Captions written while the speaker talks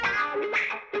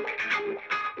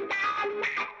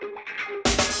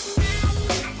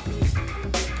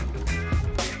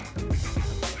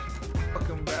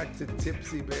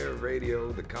Tipsy Bear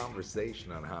Radio, the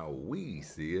conversation on how we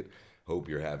see it. Hope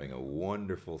you're having a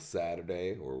wonderful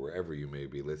Saturday, or wherever you may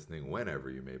be listening,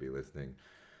 whenever you may be listening.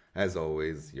 As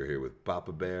always, you're here with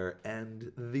Papa Bear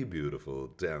and the beautiful,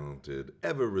 talented,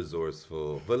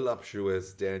 ever-resourceful,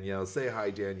 voluptuous Danielle. Say hi,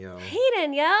 Danielle. Hey,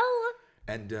 Danielle.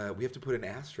 And we have to put an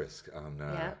asterisk on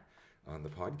the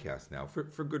podcast now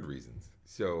for good reasons.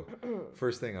 So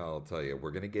first thing I'll tell you,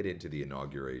 we're going to get into the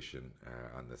inauguration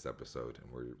on this episode, and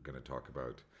we're going to talk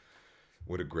about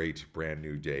what a great brand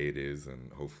new day it is, and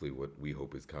hopefully what we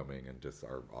hope is coming, and just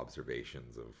our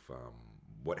observations of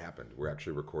what happened. We're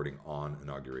actually recording on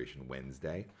Inauguration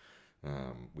Wednesday.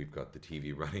 We've got the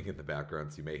TV running in the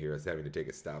background, so you may hear us having to take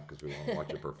a stop because we want to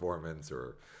watch a performance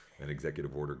or an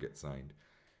executive order get signed.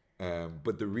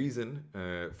 But the reason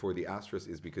for the asterisk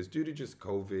is because due to just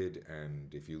COVID,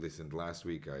 and if you listened last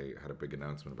week, I had a big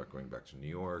announcement about going back to New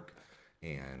York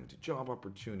and job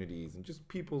opportunities and just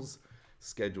people's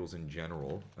schedules in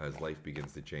general as life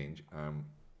begins to change.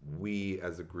 We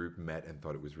as a group met and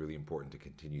thought it was really important to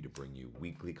continue to bring you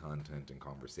weekly content and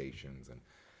conversations. And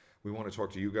we want to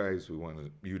talk to you guys. We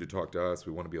want you to talk to us.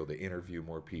 We want to be able to interview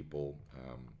more people.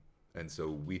 And so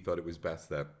we thought it was best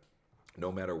that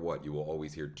no matter what, you will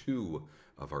always hear two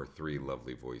of our three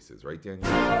lovely voices. Right,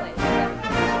 Danielle? Always.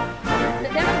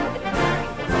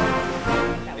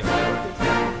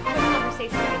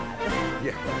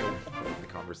 Yeah. The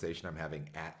conversation I'm having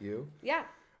at you. Yeah.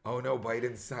 Oh no,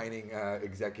 Biden's signing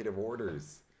executive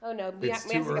orders. Oh no, It's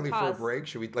too early for a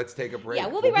break. Let's take a break? Yeah,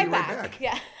 we'll be right back.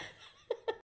 Yeah.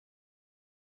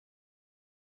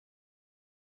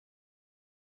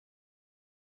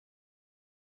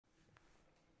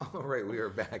 All right, we are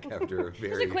back after a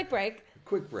very Just a quick break.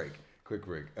 Quick break.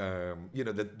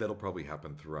 That'll probably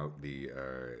happen throughout the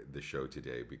show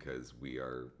today because we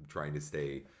are trying to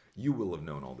stay. You will have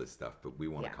known all this stuff, but we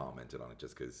want to comment on it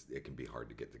just because it can be hard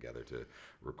to get together to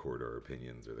record our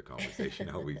opinions or the conversation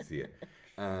how we see it.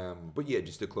 But yeah,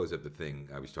 just to close up the thing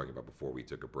I was talking about before we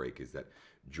took a break is that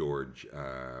George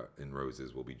and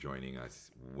Roses will be joining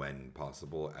us when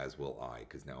possible, as will I,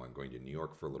 because now I'm going to New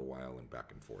York for a little while and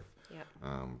back and forth. Yeah.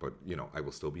 But I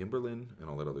will still be in Berlin and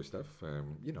all that other stuff.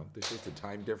 There's just a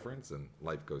time difference and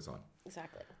life goes on.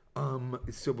 Exactly.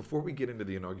 So before we get into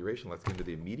the inauguration, let's get into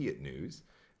the immediate news.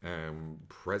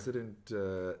 President,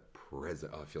 oh,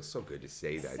 it feels so good to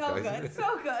say that. So good.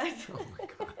 So good. Oh my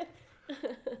God.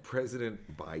 President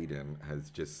Biden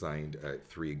has just signed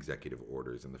 3 executive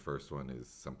orders, and the first one is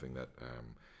something that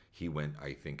he went,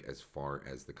 I think, as far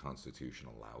as the Constitution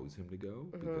allows him to go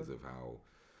because of how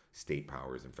state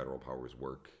powers and federal powers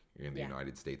work in the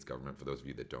United States government. For those of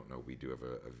you that don't know, we do have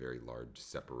a very large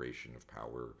separation of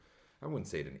power. I wouldn't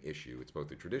say it an issue. It's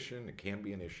both a tradition. It can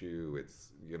be an issue.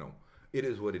 It's, it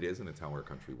is what it is, and it's how our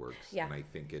country works. Yeah. And I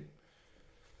think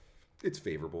it's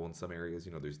favorable in some areas.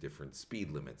 There's different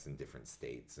speed limits in different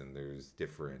states, and there's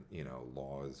different,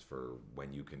 laws for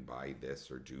when you can buy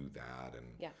this or do that.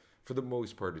 And for the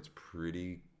most part, it's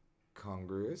pretty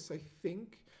congruous, I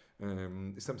think.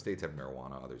 Some states have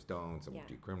marijuana, others don't. Some have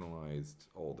decriminalized,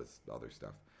 all this other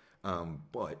stuff.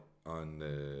 But on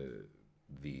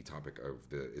the topic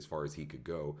of as far as he could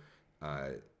go,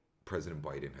 President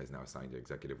Biden has now signed an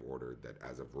executive order that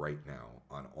as of right now,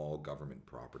 on all government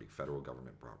property, federal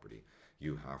government property,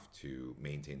 you have to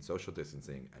maintain social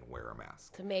distancing and wear a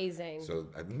mask. It's amazing. So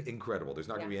incredible. There's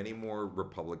not going to be any more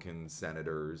Republican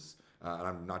senators. And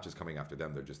I'm not just coming after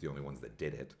them. They're just the only ones that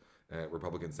did it.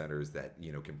 Republican senators that,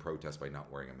 can protest by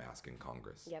not wearing a mask in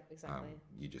Congress. Yep, exactly.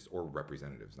 Or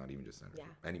representatives, not even just senators.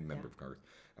 Yeah. Any member of Congress.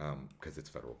 Because it's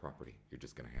federal property. You're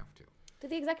just going to have to.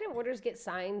 Did the executive orders get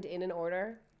signed in an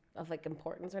order of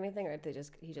importance or anything, or did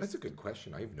he just? That's a good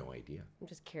question. I have no idea. I'm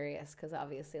just curious because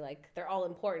obviously, they're all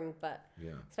important, but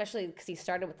especially because he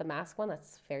started with the mask one,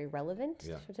 that's very relevant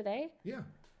for today. Yeah,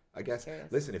 I guess.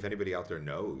 Listen, if anybody out there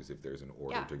knows if there's an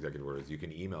order to executive orders, you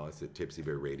can email us at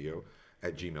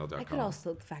tipsybearradio@gmail.com. I could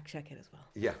also fact check it as well.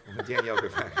 Yeah, Danielle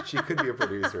could fact. She could be a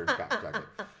producer and fact check it.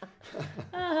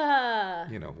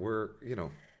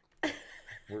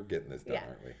 We're getting this done,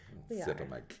 aren't we? Sip of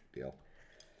my deal.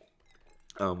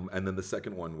 And then the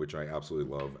second one, which I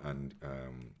absolutely love, and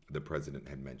the president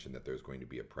had mentioned that there's going to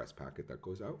be a press packet that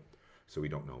goes out. So we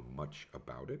don't know much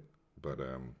about it. But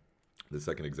the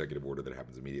second executive order that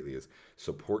happens immediately is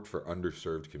support for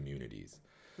underserved communities.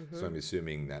 So I'm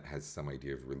assuming that has some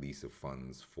idea of release of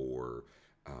funds for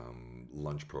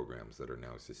lunch programs that are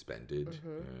now suspended,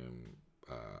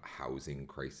 housing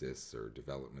crisis or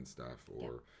development stuff,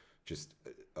 or just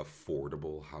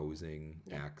affordable housing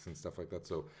acts and stuff like that.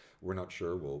 So we're not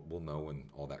sure. We'll know when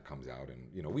all that comes out.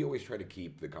 And we always try to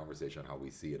keep the conversation on how we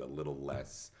see it a little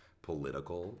less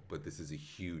political, but this is a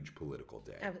huge political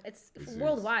day. It's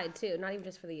worldwide too, not even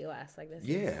just for the U.S. Like this.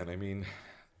 Yeah, and I mean,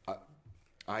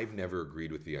 I've never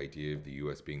agreed with the idea of the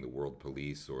U.S. being the world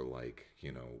police, or like,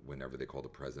 you know, whenever they call the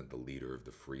president the leader of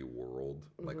the free world,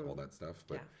 like all that stuff.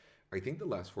 But I think the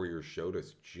last 4 years showed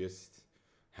us just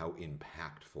how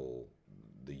impactful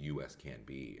the U.S. can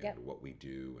be and what we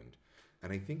do,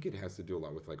 and I think it has to do a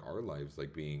lot with like our lives,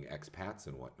 like being expats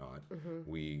and whatnot.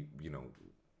 We, you know,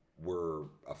 we're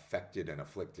affected and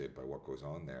afflicted by what goes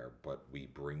on there, but we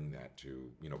bring that to,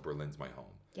 you know, Berlin's my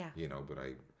home. Yeah. You know, but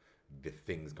the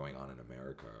things going on in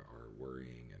America are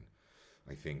worrying, and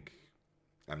I think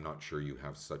I'm not sure you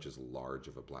have such as large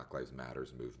of a Black Lives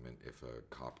Matters movement if a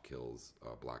cop kills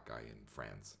a black guy in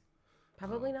France.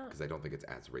 Probably not. Because I don't think it's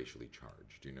as racially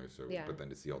charged, you know. So, but then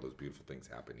to see all those beautiful things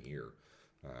happen here,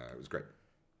 it was great.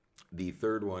 The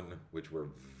third one, which we're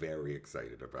very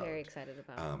excited about. Very excited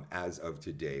about. As of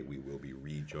today, we will be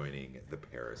rejoining the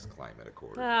Paris Climate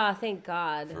Accord. Ah, thank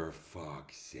God. For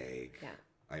fuck's sake. Yeah.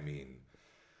 I mean,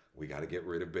 we got to get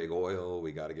rid of big oil.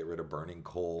 We got to get rid of burning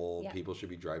coal. Yeah. People should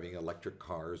be driving electric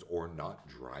cars or not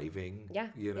driving. Yeah.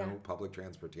 You know, public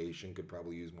transportation could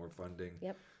probably use more funding.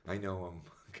 Yep. I know I'm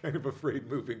kind of afraid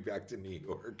moving back to New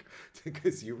York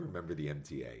because you remember the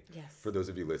MTA. Yes. For those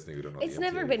of you listening who don't know, it's the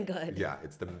MTA, never been good. Yeah,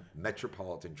 it's the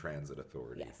Metropolitan Transit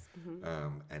Authority. Yes.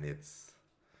 And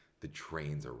the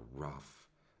trains are rough.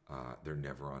 They're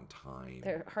never on time.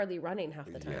 They're hardly running half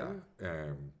the time. Yeah.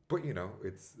 But you know,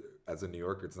 it's, as a New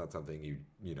Yorker, it's not something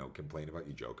you know, complain about,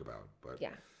 you joke about. But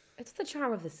yeah. It's the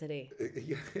charm of the city.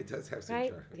 Yeah, it does have some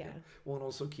charm. Yeah. Well, it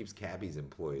also keeps cabbies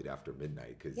employed after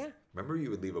midnight. Because remember, you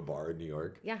would leave a bar in New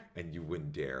York, and you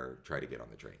wouldn't dare try to get on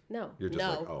the train. No, you're just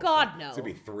like, oh, God, no. It's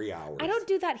gonna be 3 hours. I don't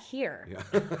do that here.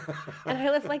 Yeah. And I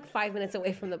live like 5 minutes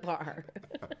away from the bar.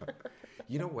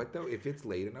 You know what though? If it's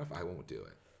late enough, I won't do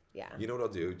it. Yeah. You know what I'll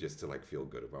do just to like feel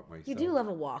good about myself? You do love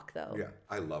a walk though. Yeah,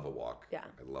 I love a walk. Yeah,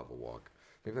 I love a walk.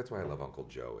 Maybe that's why I love Uncle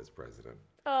Joe as president.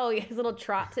 Oh, yeah, his little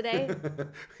trot today.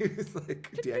 It's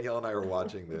like Danielle and I were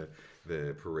watching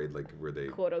the parade, like where they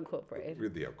quote unquote parade.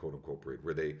 Yeah, quote unquote parade,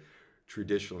 where they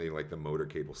traditionally, like, the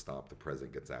motorcade will stop, the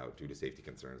president gets out due to safety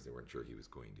concerns. They weren't sure he was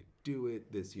going to do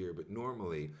it this year, but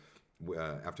normally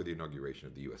after the inauguration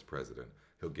of the U.S. president,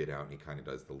 he'll get out and he kind of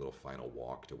does the little final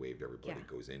walk to wave to everybody.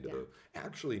 Goes into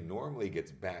actually normally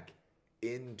gets back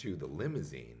into the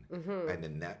limousine, and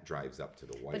then that drives up to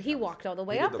the White House. But he walked all the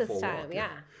way up this time,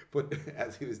 But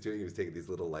as he was doing, he was taking these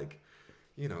little, like,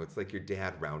 you know, it's like your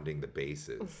dad rounding the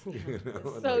bases. You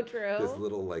know? So like, true. This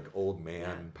little, like, old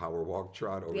man power walk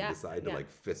trot over the side to, like,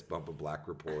 fist bump a black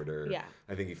reporter. Yeah.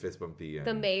 I think he fist bumped the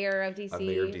mayor of D.C.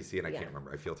 Mayor of D.C., and I can't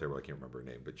remember. I feel terrible. I can't remember her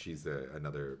name, but she's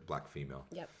another black female.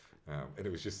 Yep. And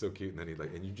it was just so cute. And then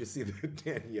and you just see that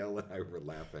Danielle and I were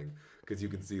laughing because you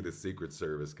can see the Secret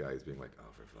Service guys being like,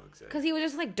 oh, for fuck's sake. Because he was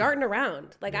just like darting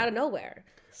around, like out of nowhere.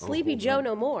 Sleepy Joe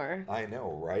no more. I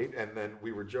know, right? And then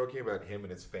we were joking about him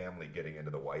and his family getting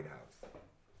into the White House.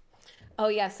 Oh,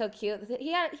 yeah, so cute.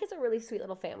 He has a really sweet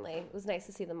little family. It was nice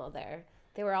to see them all there.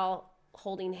 They were all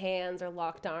holding hands or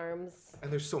locked arms. And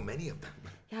there's so many of them.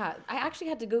 Yeah, I actually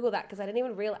had to Google that because I didn't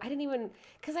even,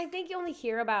 because I think you only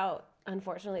hear about,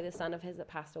 unfortunately, the son of his that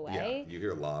passed away. Yeah, you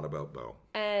hear a lot about Beau.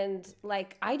 And,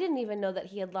 like, I didn't even know that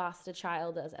he had lost a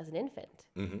child as an infant.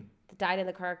 That died in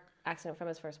the car accident from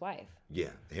his first wife. Yeah,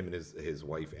 him and his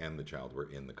wife and the child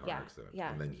were in the car accident.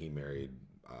 Yeah. And then he married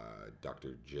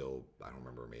Dr. Jill, I don't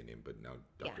remember her maiden name, but now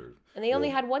Dr. Yeah. And they only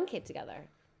had one kid together.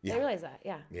 Yeah. I realized that,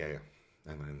 yeah. Yeah.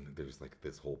 And then there's like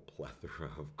this whole plethora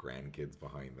of grandkids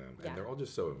behind them. And they're all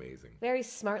just so amazing. Very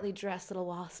smartly dressed little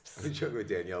wasps. I joke with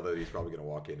Danielle that he's probably going to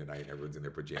walk in tonight and everyone's in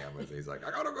their pajamas. And he's like, I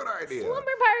got a good idea. Slumber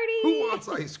party. Who wants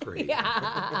ice cream?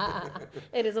 Yeah.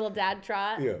 It is a little dad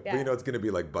trot. Yeah. But you know, it's going to be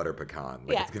like butter pecan.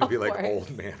 Like, it's going to be like old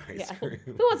man ice cream.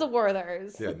 Who wants a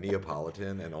Werther's? Yeah,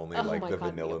 Neapolitan and only like the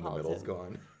vanilla in the middle's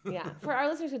gone. Yeah. For our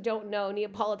listeners who don't know,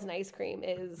 Neapolitan ice cream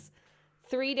is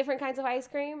 3 different kinds of ice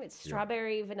cream. It's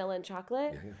strawberry, vanilla, and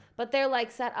chocolate. Yeah. But they're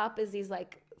like set up as these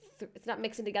like, it's not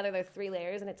mixing together. They're 3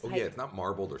 layers, and it's like, it's not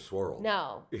marbled or swirled.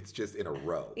 No. It's just in a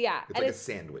row. Yeah. It's like a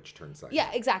sandwich turned side.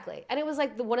 Yeah, exactly. And it was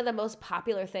like one of the most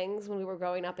popular things when we were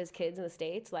growing up as kids in the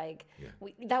States. Like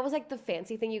that was like the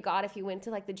fancy thing you got if you went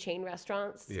to like the chain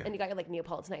restaurants and you got your like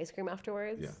Neapolitan ice cream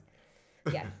afterwards. Yeah.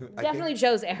 Yeah, definitely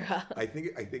Joe's era. I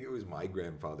think it was my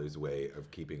grandfather's way of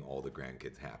keeping all the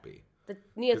grandkids happy. The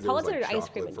Neapolitan or ice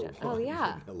cream in general? Oh,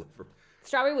 yeah.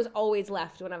 Strawberry was always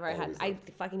left whenever I had. I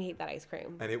fucking hate that ice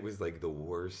cream. And it was like the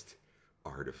worst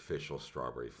artificial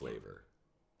strawberry flavor.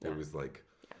 It was like...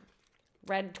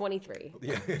 Red 23.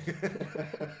 Yeah.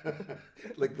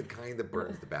 Like the kind that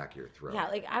burns the back of your throat. Yeah,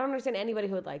 like I don't understand anybody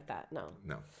who would like that. No.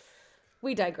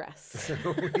 We digress.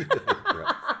 We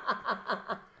digress.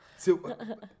 So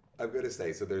I've got to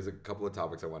say, so there's a couple of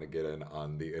topics I want to get in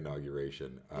on the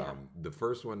inauguration. The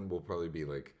first one will probably be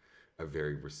like a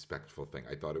very respectful thing.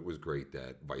 I thought it was great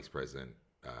that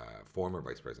former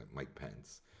Vice President Mike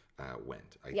Pence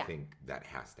went. I think that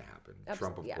has to happen.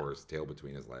 Trump, of course, tail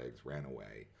between his legs, ran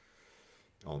away,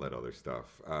 all that other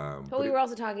stuff. But we were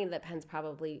also talking that Pence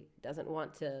probably doesn't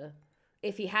want to.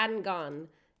 If he hadn't gone,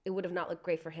 it would have not looked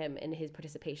great for him in his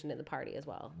participation in the party as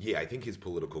well. Yeah, I think his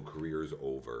political career is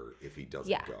over if he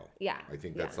doesn't go. Yeah. I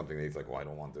think that's something that he's like, well, I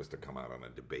don't want this to come out on a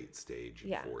debate stage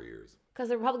in 4 years. Because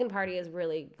the Republican Party is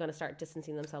really going to start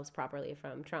distancing themselves properly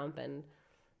from Trump. And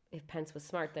if Pence was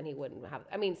smart, then he wouldn't have.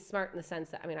 I mean, smart in the sense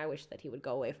that, I wish that he would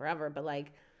go away forever, but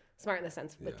like smart in the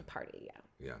sense with the party.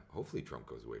 Yeah. Hopefully Trump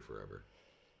goes away forever.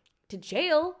 To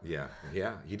jail. Yeah.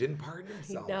 He didn't pardon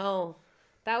himself. No.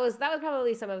 That was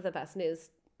probably some of the best news.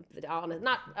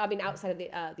 Outside of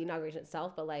the inauguration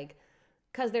itself, but like,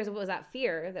 because there was that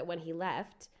fear that when he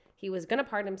left, he was going to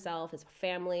pardon himself, his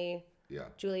family,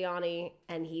 Giuliani,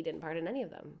 and he didn't pardon any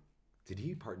of them. Did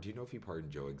he pardon? Do you know if he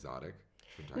pardoned Joe Exotic?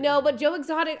 No, but Joe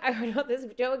Exotic, I heard about this.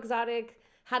 Joe Exotic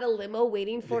had a limo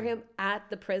waiting for him at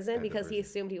the prison because he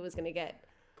assumed he was going to get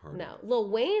pardoned. No, Lil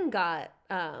Wayne got,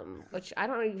 which I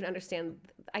don't even understand.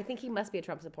 I think he must be a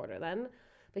Trump supporter then.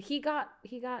 But he got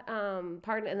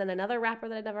pardoned, and then another rapper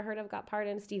that I'd never heard of got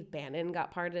pardoned. Steve Bannon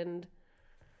got pardoned.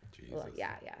 Jesus. Well,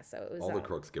 yeah. So it was all the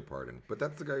crooks get pardoned, but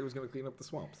that's the guy who was going to clean up the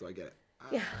swamp. So I get it.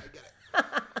 I get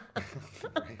it.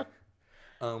 Right?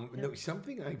 No,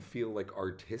 something I feel like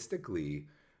artistically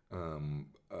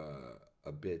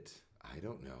a bit, I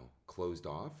don't know, closed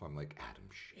off. I'm like, Adam,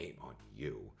 shame on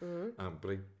you. Mm-hmm.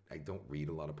 But I don't read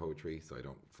a lot of poetry, so I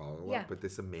don't follow a lot. But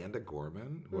this Amanda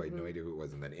Gorman, who I had no idea who it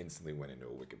was, and then instantly went into a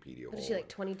Wikipedia hole. Was she like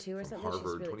 22 or something?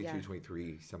 Harvard, really, 22,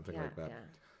 23, something like that.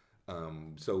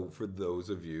 So for those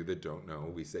of you that don't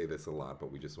know, we say this a lot,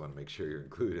 but we just want to make sure you're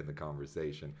included in the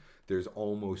conversation. There's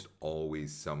almost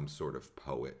always some sort of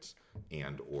poet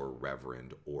and or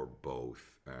reverend or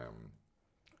both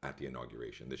at the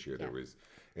inauguration. This year there was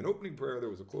an opening prayer, there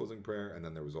was a closing prayer, and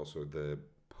then there was also the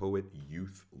Poet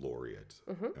Youth Laureate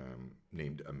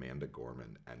named Amanda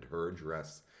Gorman. And her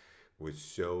address was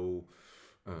so...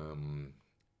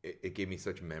 It gave me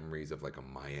such memories of like a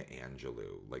Maya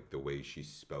Angelou, like the way she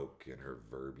spoke and her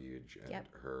verbiage and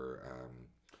her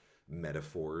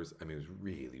metaphors. I mean, it was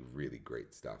really, really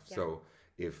great stuff. Yeah. So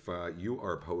if you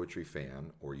are a poetry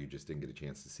fan or you just didn't get a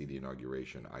chance to see the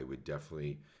inauguration, I would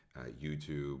definitely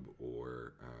YouTube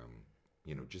or,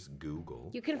 just Google.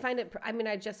 You can find it.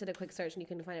 I just did a quick search and you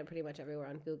can find it pretty much everywhere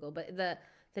on Google. But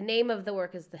the name of the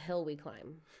work is The Hill We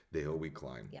Climb. The Hill We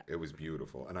Climb. Yeah. It was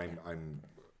beautiful. And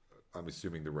I'm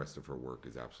assuming the rest of her work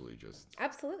is absolutely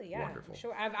wonderful.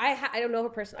 Sure. I don't know her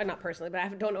personally, not personally, but I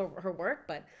don't know her work,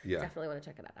 but definitely want to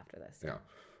check it out after this. Yeah.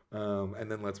 And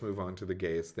then let's move on to the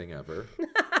gayest thing ever.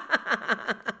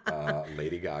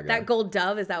 Lady Gaga. That gold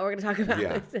dove, is that what we're going to talk about?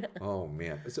 Yeah. Oh,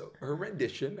 man. So her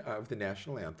rendition of the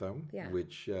national anthem,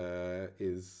 which it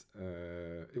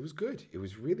was good. It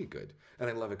was really good. And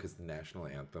I love it because the national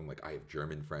anthem, like I have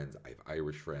German friends, I have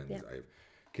Irish friends, I have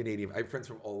Canadian, I have friends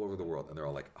from all over the world, and they're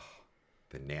all like, oh,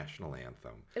 the national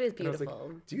anthem. It is beautiful. And I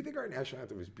was like, do you think our national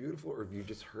anthem is beautiful, or have you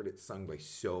just heard it sung by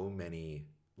so many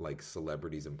like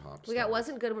celebrities and pop stars? Well, yeah, it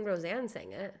wasn't good when Roseanne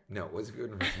sang it. No, it wasn't good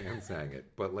when Roseanne sang it.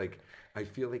 But like, I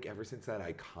feel like ever since that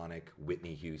iconic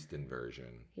Whitney Houston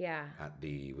version. Yeah.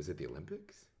 Was it the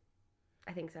Olympics?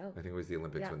 I think so. I think it was the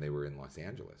Olympics when they were in Los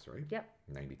Angeles, right? Yep.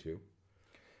 92.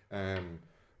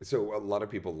 So a lot of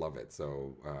people love it.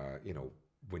 So,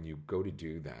 when you go to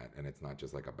do that and it's not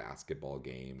just like a basketball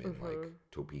game in like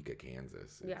Topeka,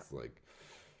 Kansas, it's like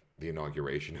the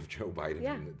inauguration of Joe Biden,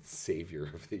 the savior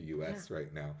of the U.S.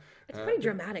 right now. It's a pretty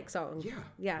dramatic song.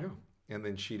 Yeah. And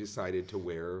then she decided to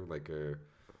wear like a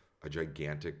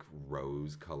gigantic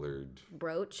rose-colored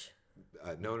brooch.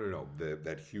 No.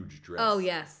 That huge dress. Oh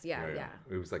yes, yeah.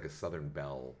 It was like a Southern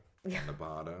Belle on the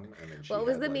bottom, and then she what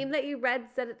was the meme that you read?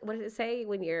 What did it say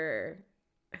when you're?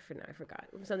 I forgot.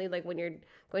 Something like when you're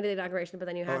going to the inauguration, but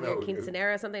then you have your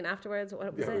quinceanera or something afterwards.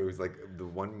 What was it? It was like the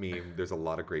one meme. There's a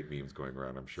lot of great memes going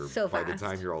around. I'm sure by the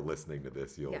time you're all listening to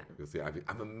this, you'll see.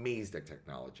 I'm amazed at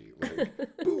technology.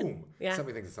 Like, boom.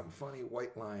 Somebody thinks it's something funny.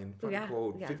 White line, funny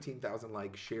quote, 15,000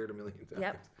 likes, shared 1 million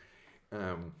times.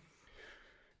 Yep.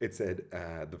 It said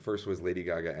the first was Lady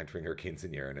Gaga entering her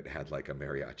quinceanera, and it had like a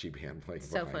mariachi band playing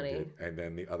behind it. And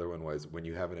then the other one was when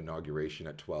you have an inauguration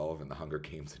at 12 and the Hunger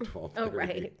Games at 12:30. Oh,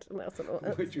 right. That's what it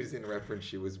was. Which was in reference,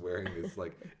 she was wearing this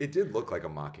like, it did look like a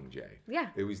Mockingjay. Yeah.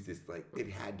 It was just like, it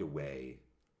had to weigh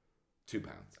 2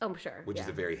 pounds. Oh, I'm sure. Which is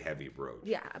a very heavy brooch.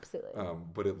 Yeah, absolutely.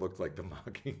 But it looked like the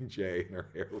Mockingjay and her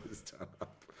hair was done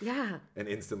up. Yeah. And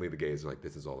instantly the gays were like,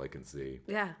 this is all I can see.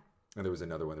 Yeah. And there was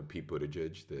another one, Pete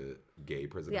Buttigieg, the gay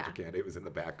presidential candidate, was in the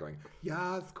back going,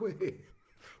 "Yes, queen."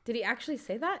 Did he actually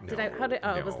say that? No,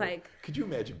 It was like... Could you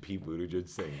imagine Pete Buttigieg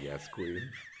saying, "Yes, queen"?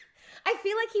 I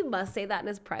feel like he must say that in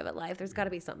his private life. There's got to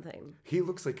be something. He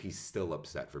looks like he's still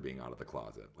upset for being out of the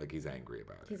closet. Like he's angry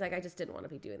about it. He's like, I just didn't want to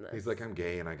be doing this. He's like, I'm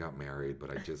gay and I got married, but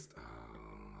I just,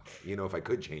 if I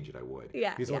could change it, I would.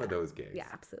 Yeah. He's one of those gays. Yeah,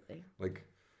 absolutely. Like,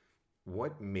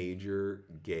 what major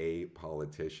gay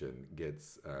politician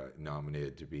gets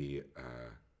nominated to be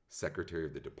Secretary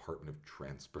of the Department of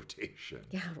Transportation?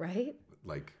 Yeah, right?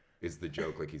 Like, is the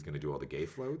joke like he's going to do all the gay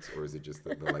floats? Or is it just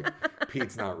that they're like,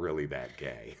 Pete's not really that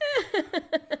gay?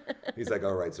 He's like,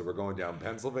 all right, so we're going down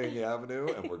Pennsylvania Avenue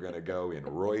and we're going to go in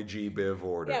Roy G. Biv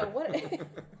order. Yeah,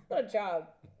 what a job.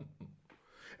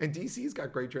 And DC's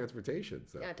got great transportation.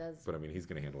 So. Yeah, it does. But I mean, he's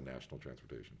going to handle national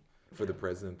transportation. For the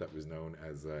president that was known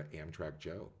as Amtrak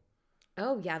Joe.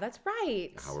 Oh, yeah, that's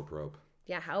right. Howard Probe.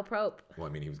 Yeah, Howard Probe. Well, I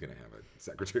mean, he was going to have a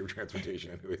Secretary of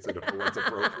Transportation anyway, so I don't know what's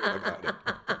appropriate about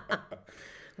it.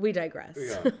 We digress.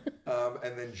 Yeah.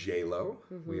 And then J-Lo.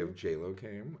 Mm-hmm. We have J-Lo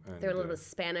came. And, they were a little bit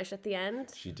Spanish at the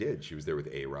end. She did. She was there with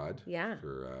A-Rod. Yeah.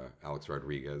 For Alex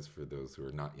Rodriguez, for those who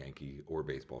are not Yankee or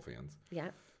baseball fans. Yeah.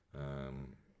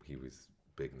 He was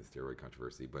big in the steroid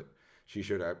controversy, but she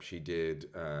showed up. She did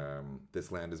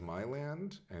This Land Is My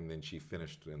Land, and then she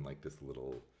finished in like this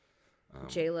little...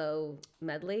 J-Lo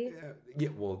medley? Yeah,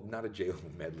 well, not a J-Lo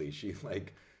medley. She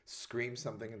like screamed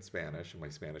something in Spanish, and my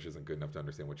Spanish isn't good enough to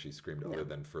understand what she screamed other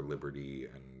than for liberty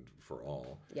and for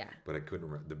all. Yeah. But I couldn't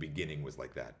remember. The beginning was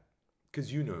like that.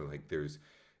 Because like there's,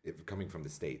 if coming from the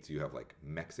States, you have like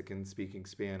Mexican speaking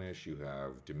Spanish, you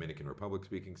have Dominican Republic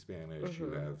speaking Spanish,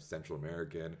 you have Central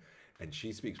American, and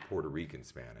she speaks Puerto Rican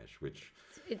Spanish, which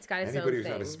it's got its anybody own who's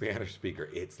not a thing. Spanish speaker,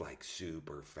 it's like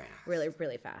super fast. Really,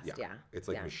 really fast. Yeah. It's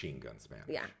like machine gun Spanish.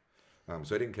 Yeah.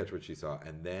 So I didn't catch what she saw,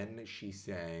 and then she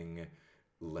sang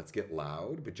 "Let's Get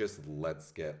Loud," but just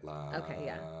 "Let's Get Loud." Okay.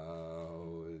 Yeah.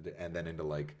 And then into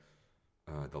like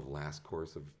the last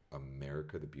chorus of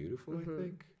 "America the Beautiful," I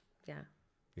think. Yeah.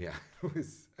 Yeah, it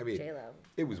was. I mean, J-Lo.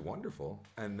 It was wonderful.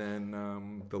 And then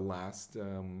the last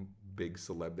big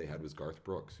celeb they had was Garth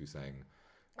Brooks, who sang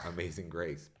 "Amazing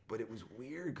Grace." But it was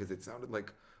weird because it sounded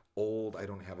like old. I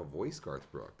don't have a voice,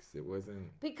 Garth Brooks. It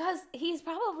wasn't because he's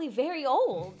probably very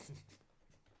old.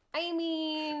 I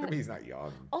mean, he's not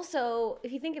young. Also,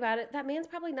 if you think about it, that man's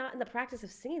probably not in the practice of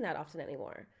singing that often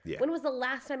anymore. Yeah. When was the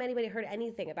last time anybody heard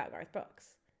anything about Garth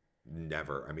Brooks?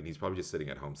 Never. I mean, he's probably just sitting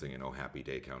at home singing "Oh Happy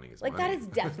Day," counting his money. That is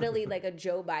definitely like a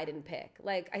Joe Biden pick.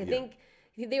 Like, I think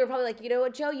they were probably like, you know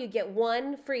what, Joe, you get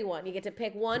one free one. You get to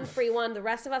pick one free one. The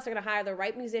rest of us are going to hire the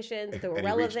right musicians that were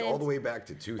relevant. He reached all the way back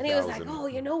to 2000. And he was like, oh,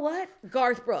 you know what?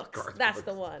 Garth Brooks. That's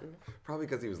the one. Probably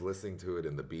because he was listening to it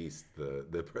in The Beast,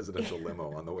 the presidential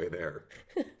limo on the way there.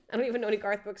 I don't even know any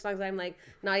Garth Brooks songs. I'm like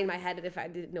nodding my head if I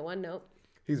didn't know one. Nope.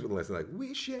 He's been listening like,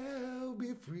 "We shall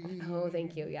be free." Oh,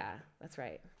 thank you. Yeah, that's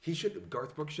right.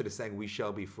 Garth Brooks should have sang "We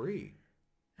Shall Be Free."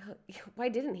 Why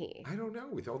didn't he? I don't know.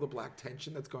 With all the black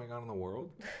tension that's going on in the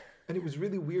world. And it was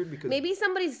really weird because... Maybe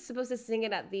somebody's supposed to sing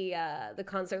it at the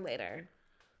concert later.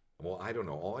 Well, I don't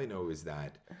know. All I know is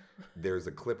that there's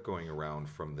a clip going around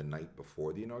from the night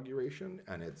before the inauguration,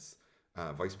 and it's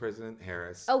Vice President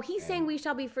Harris. Oh, he's saying "We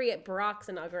Shall Be Free" at Barack's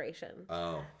inauguration.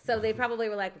 Oh. So they probably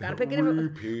were like, we gotta pick it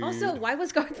up. Also, why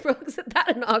was Garth Brooks at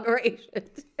that inauguration,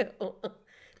 too?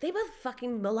 They both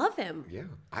fucking love him. Yeah.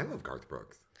 I love Garth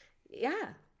Brooks.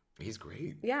 Yeah. He's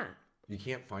great. Yeah. You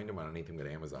can't find him on anything but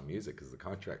Amazon Music because of the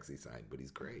contracts he signed, but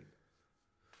he's great.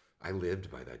 I lived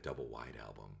by that Double Wide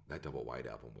album. That Double Wide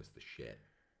album was the shit.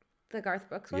 The Garth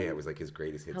Brooks one? Yeah, it was like his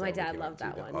greatest hits. Oh, my dad loved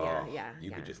that one. Yeah.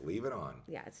 You could just leave it on.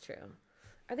 Yeah, it's true.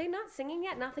 Are they not singing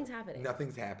yet? Nothing's happening.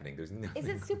 Nothing's happening. There's nothing. Is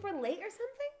it super late or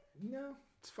something? No,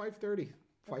 it's 5:30.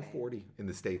 5:40 in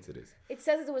the States it is. It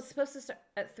says it was supposed to start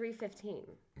at 3:15.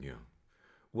 Yeah.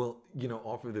 Well,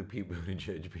 off of the Pete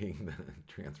Buttigieg being the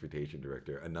transportation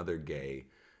director, another gay,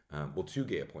 two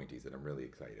gay appointees that I'm really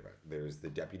excited about. There's the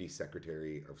Deputy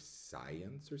Secretary of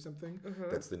Science or something.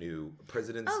 Mm-hmm. That's the new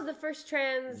president's... Oh, the first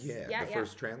trans...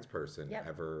 first trans person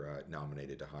ever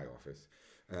nominated to high office.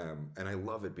 And I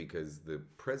love it because the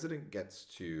president gets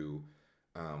to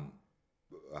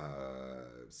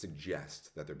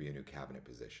suggest that there be a new cabinet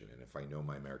position. And if I know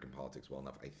my American politics well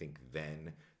enough, I think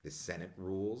then the Senate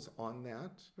rules on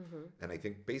that. Mm-hmm. And I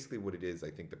think basically what it is, I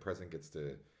think the president gets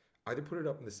to either put it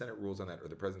up in the Senate rules on that, or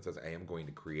the president says, I am going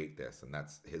to create this. And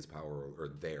that's his power, or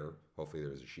their, hopefully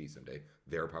there's a she someday,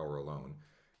 their power alone.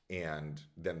 And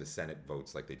then the Senate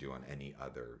votes like they do on any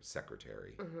other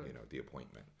secretary, the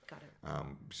appointment. Got it.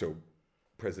 So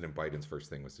President Biden's first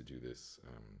thing was to do this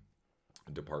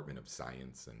Department of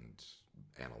Science and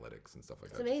Analytics and stuff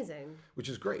like that. It's amazing. Which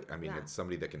is great. I mean, it's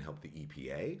somebody that can help the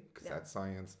EPA, because that's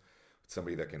science. It's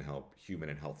somebody that can help Human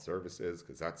and Health Services,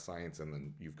 because that's science. And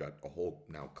then you've got a whole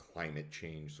now climate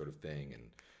change sort of thing. And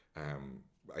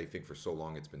I think for so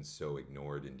long it's been so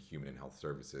ignored in Human and Health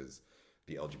Services,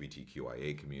 the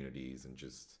LGBTQIA communities, and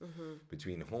just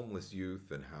between homeless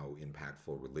youth and how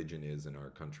impactful religion is in our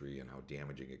country and how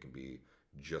damaging it can be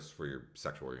just for your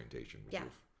sexual orientation, which you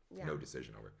have no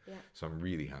decision over. Yeah. So I'm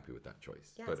really happy with that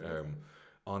choice. Yeah, but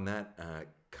on that,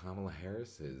 Kamala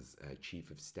Harris is chief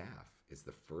of staff, is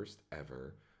the first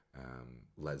ever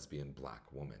lesbian Black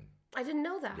woman. I didn't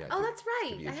know that. Oh, that's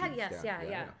right. I had, yeah.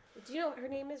 Do you know what her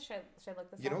name is? Should I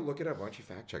look this up? Look it up. Why don't you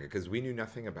fact check it? Because we knew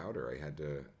nothing about her. I had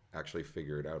to actually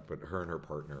figure it out. But her and her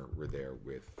partner were there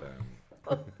with...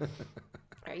 All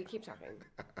right, you keep talking.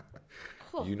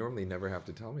 Cool. You normally never have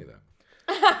to tell me that.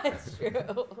 It's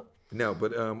true. No,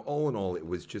 but all in all, it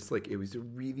was just like, it was a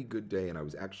really good day. And I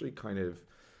was actually kind of...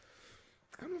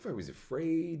 I don't know if I was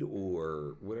afraid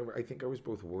or whatever. I think I was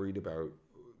both worried about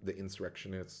the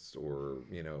insurrectionists or,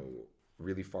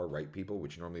 really far right people,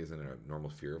 which normally isn't a normal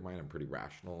fear of mine. I'm pretty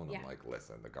rational. And I'm like,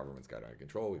 listen, the government's got it under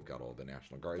control. We've got all the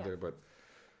National Guard there. But,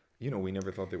 we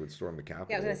never thought they would storm the Capitol.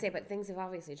 Yeah, I was going to say, but things have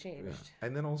obviously changed. Yeah.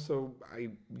 And then also,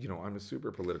 I'm a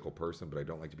super political person, but I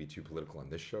don't like to be too political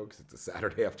on this show because it's a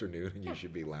Saturday afternoon and you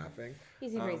should be laughing.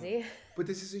 Easy breezy. But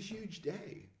this is a huge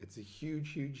day. It's a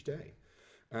huge, huge day.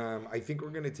 I think we're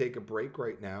going to take a break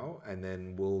right now, and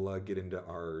then we'll get into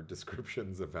our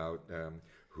descriptions about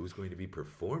who's going to be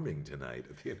performing tonight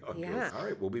at the inauguration. Yeah. All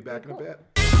right, we'll be back in a bit.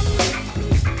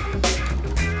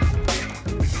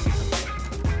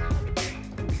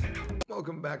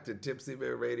 Welcome back to Tipsy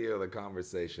Bear Radio, the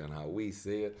conversation, how we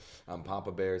see it. I'm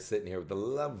Papa Bear, sitting here with the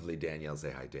lovely Danielle.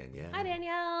 Say hi, Danielle. Hi,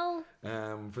 Danielle.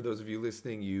 For those of you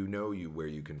listening, you know where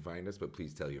you can find us, but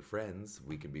please tell your friends.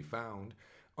 We can be found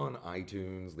on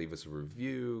iTunes. Leave us a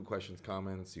review, questions,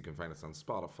 comments. You can find us on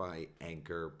Spotify,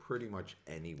 Anchor, pretty much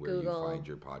anywhere you find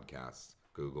your podcasts.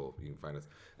 Google, you can find us.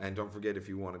 And don't forget, if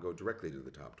you want to go directly to the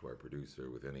top to our producer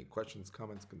with any questions,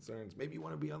 comments, concerns, maybe you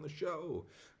want to be on the show,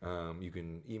 you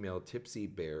can email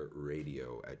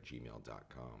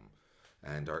tipsybearradio@gmail.com.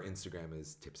 And our Instagram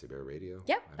is tipsybearradio.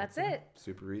 Yep, that's it.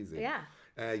 Super easy. Yeah.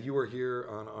 You are here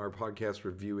on our podcast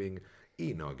reviewing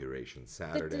Inauguration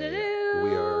Saturday.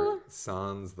 We are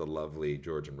sans the lovely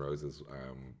George and Rose's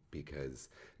because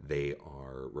they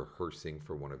are rehearsing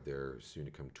for one of their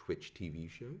soon-to-come Twitch TV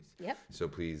shows. Yep. So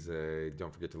please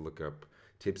don't forget to look up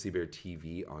Tipsy Bear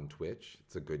TV on Twitch.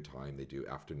 It's a good time. They do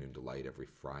Afternoon Delight every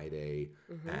Friday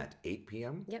at 8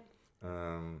 p.m. Yep.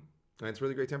 And it's a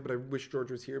really great time, but I wish George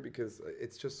was here because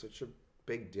it's just such a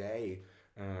big day.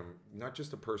 Not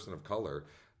just a person of color,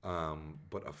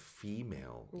 but a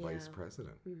female vice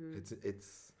president.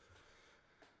 It's.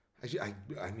 I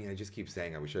mean, I just keep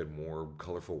saying I wish I had more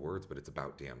colorful words, but it's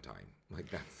about damn time. Like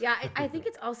that's. Yeah, I think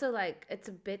it's also like it's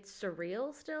a bit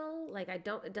surreal still. Like it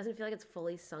doesn't feel like it's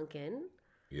fully sunk in.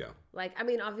 Yeah. Like I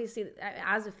mean, obviously,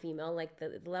 as a female, like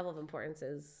the level of importance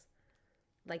is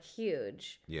like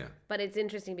huge. Yeah. But it's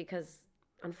interesting because,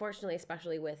 unfortunately,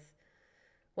 especially with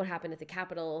what happened at the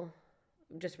Capitol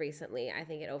just recently, I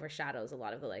think it overshadows a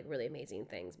lot of the like really amazing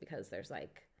things because there's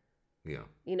like. Yeah.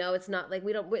 It's not like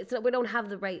we don't have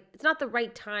the right. It's not the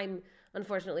right time,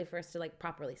 unfortunately, for us to like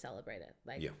properly celebrate it.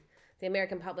 Like the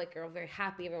American public are very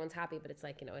happy, everyone's happy, but it's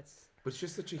like it's. But it's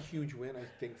just such a huge win, I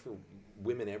think, for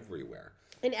women everywhere.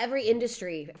 In every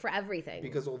industry, for everything.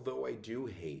 Because although I do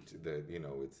hate that,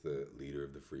 it's the leader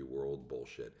of the free world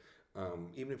bullshit.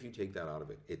 Even if you take that out of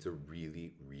it, it's a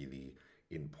really, really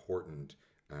important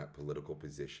political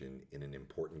position in an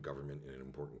important government in an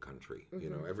important country.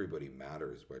 Everybody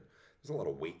matters, but there's a lot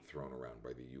of weight thrown around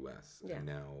by the U.S. Yeah. And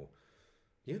now,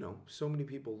 so many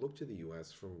people look to the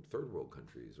U.S. from third world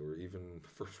countries or even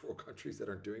first world countries that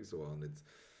aren't doing so well. And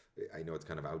I know it's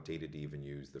kind of outdated to even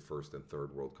use the first and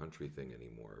third world country thing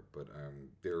anymore, but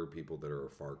there are people that are a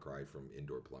far cry from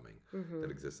indoor plumbing that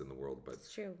exists in the world. But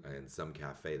it's true. And some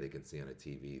cafe they can see on a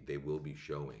TV, they will be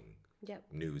showing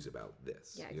news about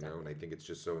this, exactly. And I think it's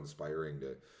just so inspiring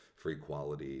for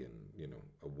equality and,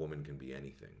 a woman can be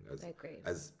anything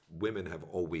as women have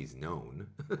always known,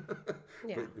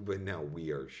 but now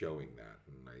we are showing that.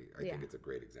 And I think it's a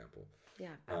great example.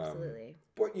 Yeah, absolutely.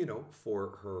 But,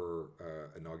 for her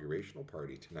inaugurational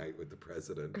party tonight with the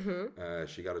president,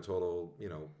 she got a total,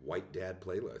 white dad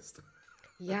playlist.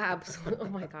 Yeah, absolutely. Oh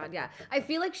my God, yeah. I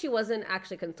feel like she wasn't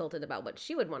actually consulted about what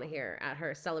she would want to hear at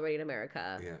her Celebrating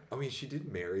America. Yeah. I mean, she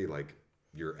did marry like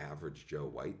your average Joe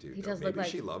White dude. He though. does Maybe look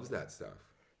like... she loves that stuff.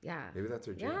 Yeah. Maybe that's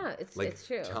her jam. Yeah, it's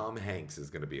true. Tom Hanks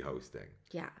is going to be hosting.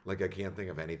 Yeah. Like, I can't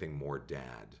think of anything more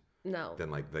dad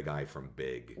than like the guy from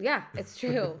Big. Yeah, it's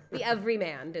true. The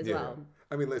everyman as well.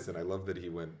 I mean, listen, I love that he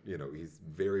went, you know, he's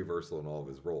very versatile in all of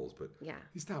his roles, but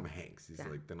he's Tom Hanks. He's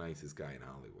like the nicest guy in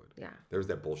Hollywood. Yeah. There was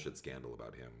that bullshit scandal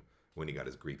about him when he got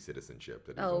his Greek citizenship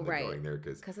that he's only going there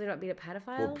because they don't beat a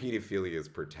pedophile. Well, pedophilia is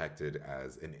protected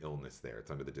as an illness there.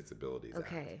 It's under the Disabilities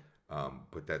Act.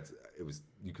 But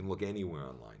you can look anywhere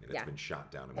online and it's been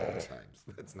shot down a million times.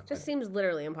 That's not just seems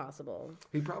literally impossible.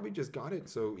 He probably just got it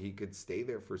so he could stay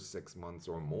there for 6 months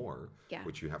or more,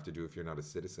 which you have to do if you're not a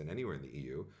citizen anywhere in the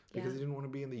EU, because he didn't want to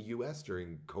be in the US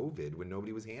during COVID when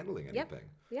nobody was handling anything.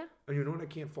 Yeah. And you know what? I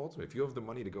can't fault him. If you have the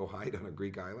money to go hide on a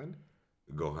Greek island,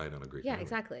 go hide on a Greek island. Yeah,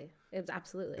 exactly. It's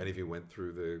absolutely. And if he went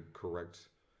through the correct,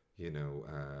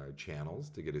 channels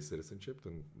to get his citizenship,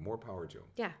 then more power to him.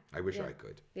 Yeah. I wish I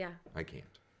could. Yeah. I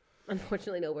can't.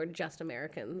 Unfortunately, no, we're just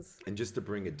Americans. And just to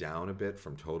bring it down a bit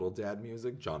from total dad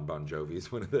music, John Bon Jovi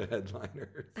is one of the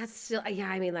headliners. That's still,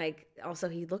 I mean, like, also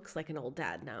he looks like an old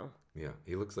dad now. Yeah,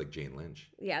 he looks like Jane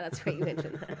Lynch. Yeah, that's right, you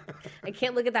mentioned that. I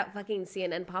can't look at that fucking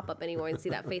CNN pop-up anymore and see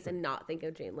that face and not think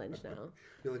of Jane Lynch now.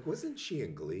 You're like, wasn't she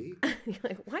in Glee? You're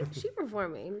like, why is she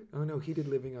performing? Oh, no, he did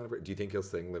Living on a Prayer. Do you think he'll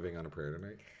sing Living on a Prayer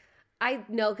tonight?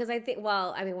 No, because I think,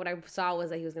 well, I mean, what I saw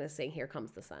was that he was going to sing Here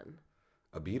Comes the Sun.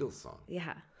 A Beatles song?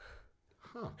 Yeah.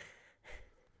 Huh.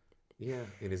 Yeah,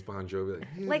 in his Bon Jovi.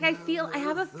 Like I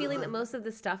have a feeling that most of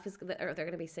the stuff they're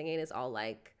going to be singing is all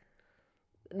like,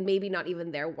 maybe not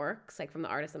even their works, like from the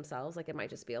artists themselves. Like it might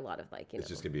just be a lot of like, It's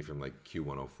just going to be from like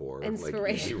Q104,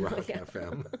 inspiration, like Easy Rock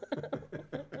FM.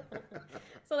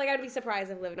 So like I'd be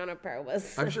surprised if Living on a Prayer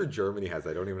was. I'm sure Germany has.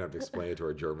 I don't even have to explain it to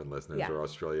our German listeners or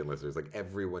Australian listeners. Like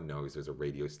everyone knows there's a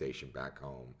radio station back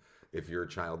home. If you're a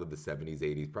child of the 70s,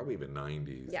 80s, probably even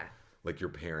 90s. Yeah. Like your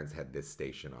parents had this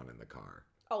station on in the car.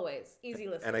 Always. Easy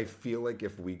listening. And I feel like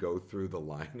if we go through the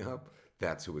lineup,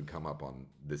 that's who would come up on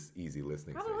this easy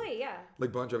listening Probably, station. Yeah.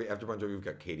 Like Bon Jovi, after Bon Jovi, we've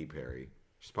got Katy Perry.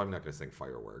 She's probably not going to sing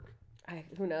Firework.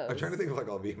 Who knows? I'm trying to think of like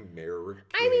all the American.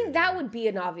 I mean, that would be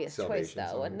an obvious choice though,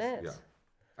 songs. Wouldn't it? Yeah.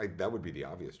 That would be the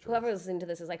obvious choice. Whoever's listening to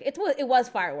this is like, it was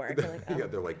Firework. They're like, oh. Yeah,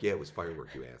 they're like, yeah, it was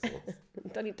Firework, you assholes.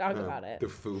 Don't even talk about it. The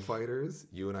Foo Fighters,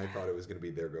 you and I thought it was going to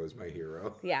be There Goes My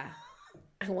Hero. Yeah.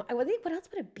 What else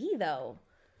would it be though?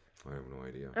 I have no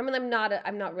idea. I mean,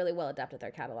 I'm not really well adept at their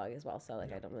catalog as well, so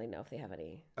like I don't really know if they have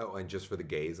any. Oh, and just for the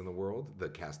gays in the world, the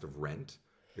cast of Rent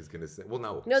is going to sing. Well,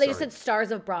 no. No, they just said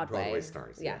stars of Broadway. Broadway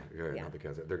stars. Yeah. Yeah. Not the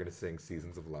cast. They're going to sing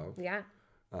Seasons of Love. Yeah.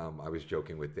 I was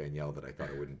joking with Danielle that I thought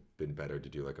it would have been better to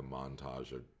do like a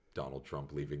montage of Donald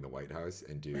Trump leaving the White House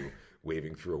and do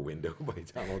Waving Through a Window by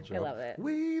Donald Trump. I love it.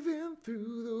 Waving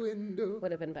through the window.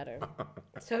 Would have been better.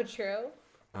 So true.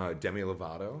 Demi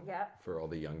Lovato. Yeah. For all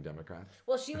the young Democrats.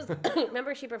 Well, she was.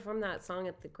 Remember, she performed that song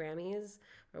at the Grammys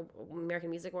or American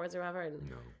Music Awards or whatever,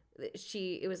 and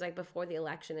it was like before the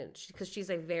election, and because she's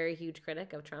a very huge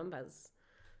critic of Trump, as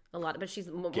a lot, but she's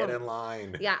get in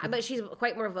line. Yeah, but she's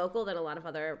quite more vocal than a lot of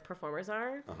other performers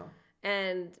are.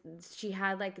 And she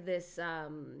had like this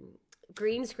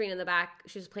green screen in the back.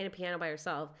 She was playing a piano by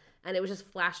herself, and it was just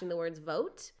flashing the words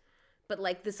 "vote." But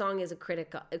like the song is a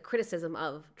criticism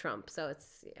of Trump, so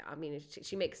it's. I mean,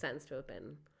 she makes sense to have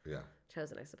been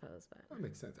chosen, I suppose. But that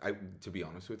makes sense. To be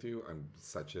honest with you, I'm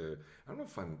such a. I don't know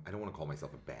if I'm. I don't want to call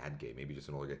myself a bad gay. Maybe just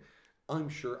an older gay. I'm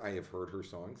sure I have heard her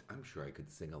songs. I'm sure I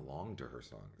could sing along to her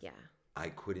songs. Yeah. I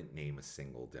couldn't name a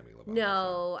single Demi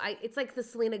Lovato song. It's like the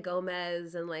Selena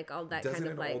Gomez and like all that kind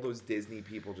of like... all those Disney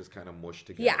people just kind of mush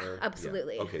together? Yeah,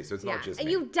 absolutely. Yeah. Okay, so it's not just and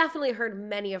me. you've definitely heard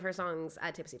many of her songs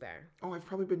at Tipsy Bear. Oh, I've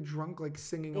probably been drunk like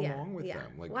singing along with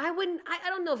them. Like, well, I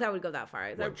don't know if that would go that far.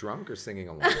 What, drunk or singing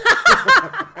along?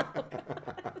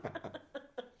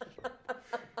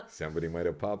 Somebody might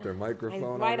have popped their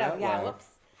microphone on that laugh. Whoops.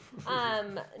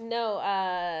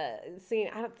 No, singing.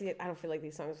 I don't feel like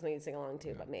these songs need to sing along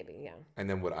to, but maybe, And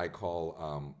then what I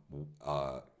call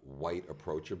white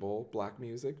approachable black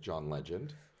music, John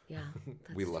Legend. Yeah,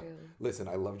 that's true. Listen,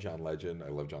 I love John Legend. I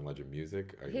love John Legend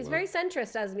music. He's very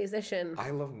centrist as a musician.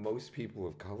 I love most people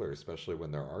of color, especially when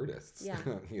they're artists. Yeah.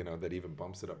 That even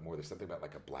bumps it up more. There's something about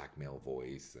like a black male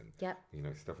voice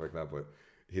and stuff like that. But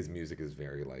his music is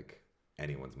very like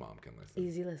anyone's mom can listen.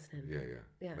 Easy listening.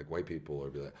 Yeah. Like white people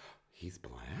will be like, oh, he's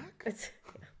black? It's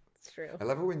true. I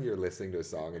love it when you're listening to a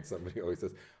song and somebody always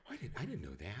says, oh, I didn't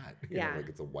know that. You know, like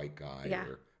it's a white guy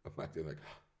or a black dude. Like,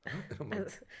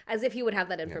 As if you would have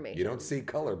that information. You don't see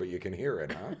color, but you can hear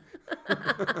it, huh?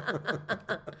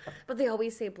 But they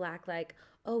always say black like,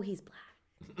 oh, he's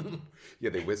black. Yeah,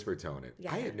 they whisper tone it.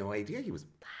 Yeah. I had no idea he was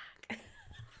black.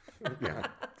 Yeah,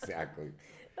 exactly.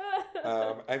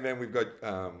 And then we've got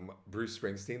Bruce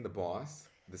Springsteen, the boss,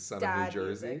 the son of New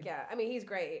Jersey. Music, yeah. I mean, he's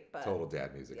great, but... Total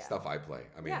dad music. Stuff I play.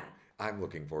 I mean, I'm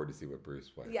looking forward to see what Bruce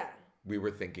plays. Yeah. We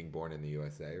were thinking Born in the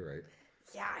USA, right?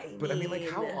 Yeah, But I mean, like,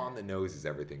 how on the nose is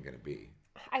everything going to be?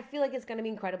 I feel like it's going to be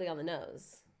incredibly on the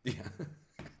nose. Yeah.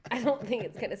 I don't think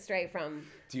it's going to stray from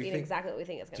exactly what we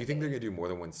think it's going to be. Do you think they're going to do more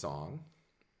than one song?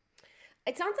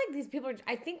 It sounds like these people are...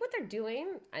 I think what they're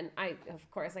doing, and I, of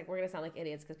course, like, we're going to sound like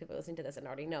idiots because people listening to this and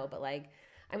already know, but, like,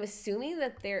 I'm assuming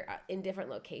that they're in different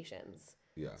locations.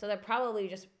 Yeah. So they're probably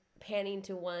just panning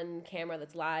to one camera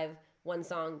that's live, one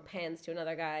song pans to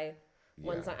another guy,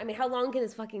 one song. I mean, how long can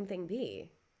this fucking thing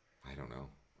be? I don't know.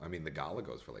 I mean, the gala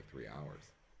goes for like 3 hours.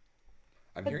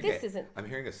 I'm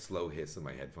hearing a slow hiss in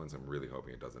my headphones. I'm really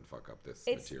hoping it doesn't fuck up this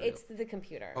material. It's the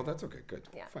computer. Oh, that's okay. Good.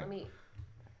 Yeah. Fine.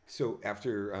 So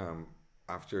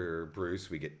after Bruce,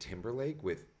 we get Timberlake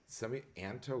with someone.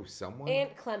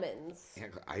 Aunt Clemens.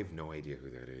 I have no idea who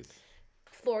that is.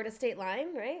 Florida State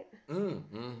Line, right?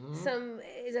 Mm-hmm.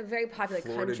 Is a very popular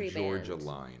country band. Georgia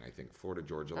Line, I think. Florida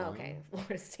Georgia Line. Okay,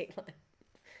 Florida State Line.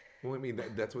 Well, I mean,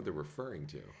 that's what they're referring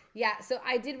to. Yeah, so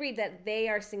I did read that they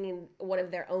are singing one of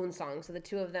their own songs. So the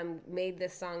two of them made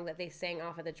this song that they sang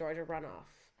off at the Georgia runoff.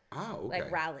 Oh, okay.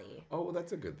 Like rally. Oh, well,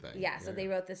 that's a good thing. Yeah, so they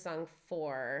wrote this song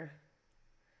for...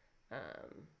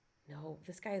 No,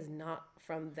 this guy is not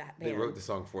from that band. They wrote the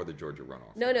song for the Georgia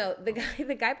runoff. No,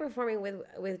 the guy performing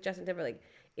with Justin Timberlake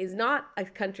is not a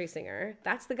country singer.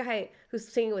 That's the guy who's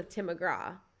singing with Tim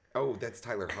McGraw. Oh, that's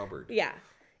Tyler Hubbard. Yeah.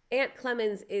 Aunt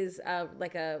Clemens is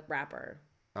like a rapper.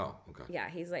 Oh, okay. Yeah,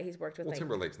 he's worked with. Well,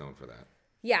 Timberlake's known for that.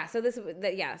 Yeah, so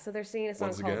so they're singing a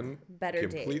song called "Better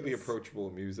Days." Completely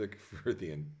approachable music for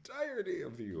the entirety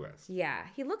of the U.S. Yeah,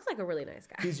 he looks like a really nice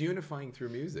guy. He's unifying through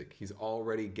music. He's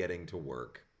already getting to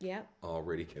work. Yep.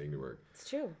 Already getting to work. It's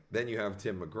true. Then you have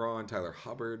Tim McGraw and Tyler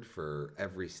Hubbard for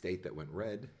Every State That Went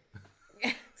Red.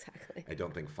 Yeah, exactly. I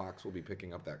don't think Fox will be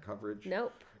picking up that coverage.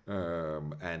 Nope.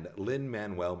 And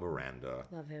Lin-Manuel Miranda.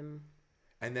 Love him.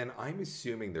 And then I'm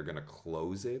assuming they're going to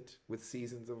close it with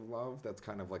Seasons of Love. That's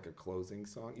kind of like a closing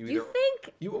song. You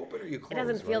think? You open or you close, it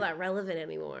doesn't feel that relevant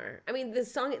anymore. I mean, the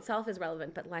song itself is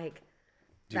relevant, but like...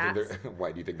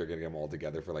 Why do you think they're getting them all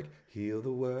together for like heal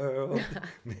the world,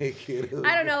 make it?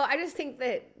 I don't know. I just think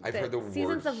that I've heard the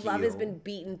Seasons word of Love has been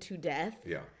beaten to death.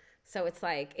 Yeah. So it's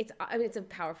like it's a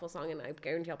powerful song, and I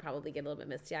guarantee I'll probably get a little bit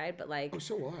misty-eyed. But like, oh,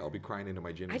 so will I. I'll be crying into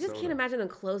my gin. I just can't imagine them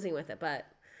closing with it, but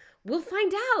we'll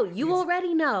find out. You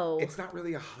already know. It's not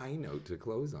really a high note to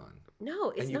close on.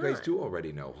 No, it's not. And you guys do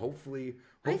already know. Hopefully.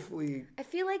 I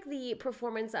feel like the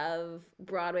performance of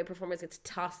Broadway performance gets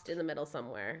tossed in the middle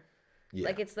somewhere. Yeah.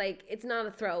 Like it's not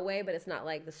a throwaway, but it's not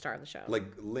like the star of the show. Like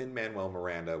Lin-Manuel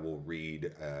Miranda will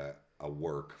read a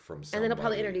work from somebody. And then he'll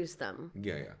probably introduce them.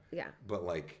 Yeah. But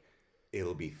like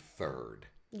it'll be third.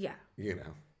 Yeah. You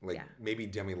know, maybe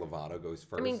Demi Lovato goes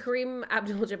first. I mean, Kareem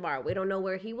Abdul-Jabbar. We don't know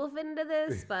where he will fit into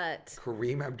this, but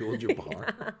Kareem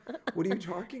Abdul-Jabbar. Yeah. What are you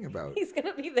talking about? He's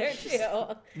gonna be there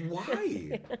too.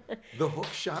 Why? The hook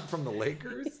shot from the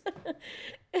Lakers.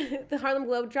 The Harlem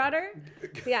Globetrotter.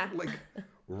 Yeah. Like.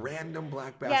 Random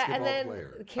black basketball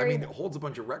player. I mean, it holds a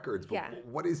bunch of records, but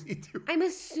what is he doing? I'm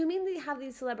assuming they have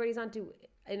these celebrities on to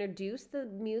introduce the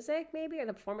music, maybe, or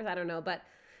the performers. I don't know. But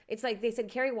it's like they said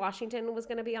Kerry Washington was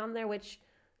going to be on there, which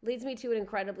leads me to an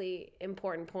incredibly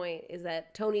important point, is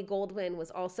that Tony Goldwyn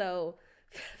was also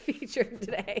featured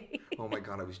today. Oh my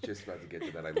God, I was just about to get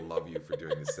to that. I love you for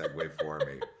doing the segue for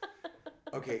me.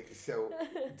 Okay, so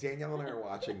Danielle and I are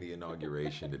watching the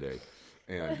inauguration today.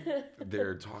 And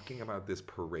they're talking about this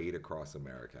parade across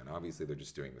America. And obviously they're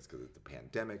just doing this because it's a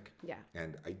pandemic. Yeah.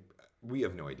 And we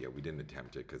have no idea. We didn't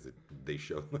attempt it because they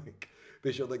showed like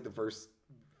the first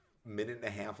minute and a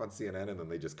half on CNN and then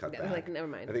they just cut back. Like, never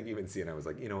mind. I think even CNN was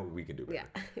like, you know what, we can do better.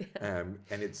 Yeah.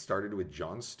 And it started with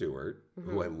Jon Stewart,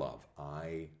 who I love.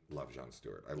 I love Jon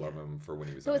Stewart. I love him for when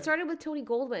he was So it started with Tony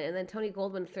Goldwyn, and then Tony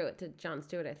Goldwyn threw it to Jon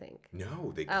Stewart, I think.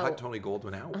 No, they cut Tony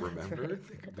Goldwyn out, remember?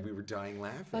 Right. We were dying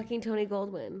laughing. Fucking Tony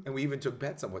Goldwyn. And we even took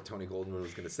bets on what Tony Goldwyn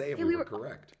was going to say, and we were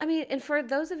correct. I mean, and for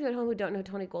those of you at home who don't know who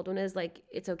Tony Goldwyn is, like,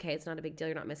 it's okay. It's not a big deal.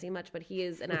 You're not missing much, but he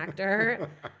is an actor.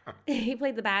 He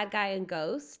played the bad guy in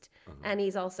Ghost, and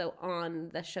he's also on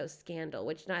the show Scandal,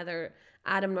 which neither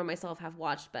Adam nor myself have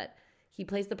watched, but he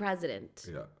plays the president.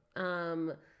 Yeah.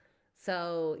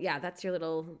 So, yeah, that's your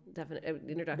little definite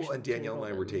introduction. Well, and Danielle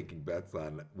and I were taking bets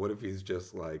on what if he's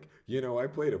just like, I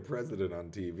played a president on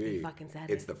TV. He fucking said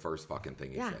it's the first fucking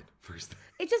thing he said. First.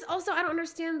 It just also, I don't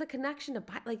understand the connection to,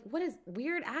 like, what is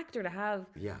weird actor to have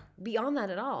beyond that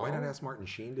at all? Why not ask Martin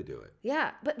Sheen to do it?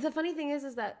 Yeah, but the funny thing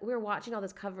is that we're watching all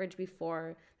this coverage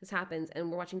before this happens, and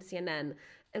we're watching CNN,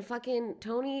 and fucking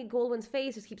Tony Goldwyn's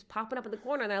face just keeps popping up in the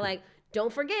corner, and they're like,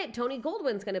 don't forget, Tony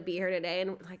Goldwyn's going to be here today,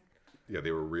 and like, yeah,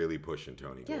 they were really pushing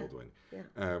Tony Goldwyn.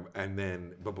 Yeah. And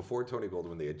then, but before Tony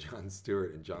Goldwyn, they had Jon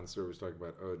Stewart, and Jon Stewart was talking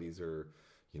about, these are,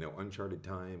 uncharted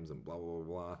times and blah, blah, blah,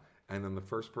 blah. And then the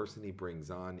first person he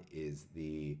brings on is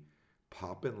the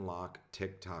Pop and Lock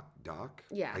TikTok doc.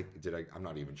 Yeah. I'm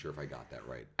not even sure if I got that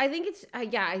right. I think it's,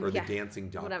 Or the dancing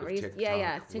doc whatever. of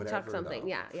TikTok. TikTok something.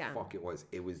 Yeah. Fuck it was.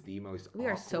 It was the most We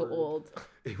are so old.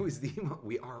 It was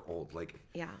we are old. Like,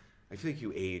 yeah. I feel like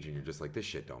you age and you're just like, this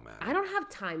shit don't matter. I don't have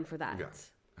time for that. Yeah,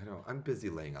 I know. I'm busy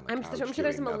laying on the couch. I'm sure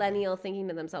there's a millennial thinking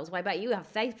to themselves, well, I bet you have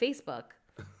Facebook.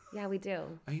 Yeah, we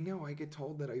do. I know. I get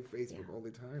told that I have Facebook all the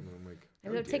time. And I'm like, I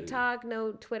have no TikTok,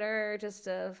 no Twitter, just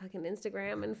a fucking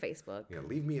Instagram and Facebook. Yeah,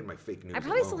 leave me in my fake news. I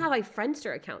probably still have a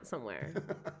Friendster account somewhere.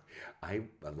 I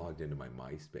logged into my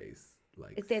MySpace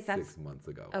like 6 months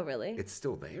ago. Oh, really? It's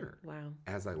still there. Wow.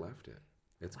 As I left it.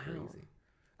 It's crazy.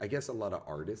 I guess a lot of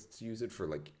artists use it for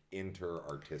like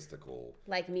inter-artistical,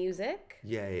 like music.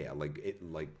 Yeah,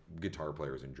 like guitar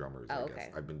players and drummers. I guess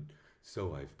I've been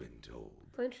told.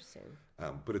 Oh, interesting.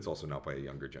 But it's also not by a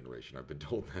younger generation. I've been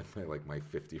told that by like my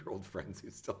 50-year-old friends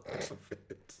who still have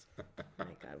it. My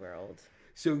God, we're old.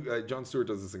 So Jon Stewart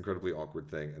does this incredibly awkward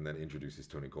thing and then introduces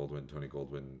Tony Goldwyn. Tony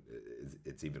Goldwyn,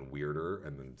 it's even weirder,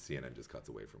 and then CNN just cuts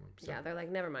away from him. So. Yeah, they're like,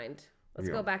 never mind. Let's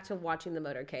go back to watching the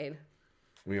motorcade.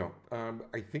 Yeah,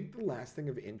 I think the last thing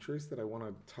of interest that I want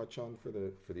to touch on for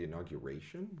the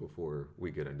inauguration before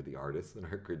we get into the artists and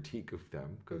our critique of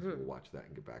them, because we'll watch that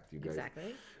and get back to you guys.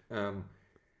 Exactly.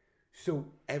 So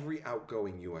every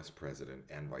outgoing U.S. president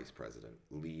and vice president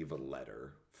leave a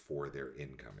letter for their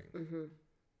incoming. Mm-hmm.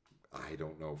 I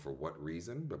don't know for what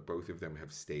reason, but both of them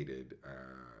have stated,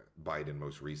 President Biden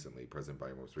most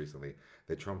recently,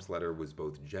 that Trump's letter was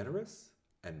both generous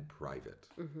and private.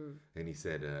 Mm-hmm. And he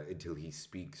said until he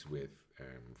speaks with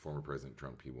former President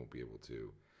Trump, he won't be able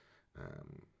to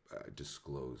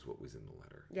disclose what was in the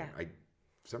letter. Yeah.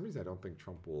 For some reason, I don't think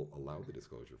Trump will allow the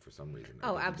disclosure for some reason.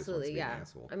 Oh, absolutely, yeah.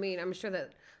 I mean, I'm sure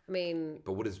that,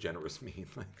 But what does generous mean?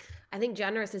 I think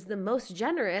generous is the most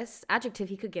generous adjective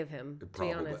he could give him, to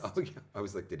be honest. Oh, yeah. I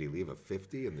was like, did he leave a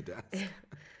 50 in the desk?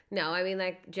 No, I mean,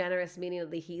 like, generous meaning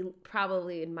that he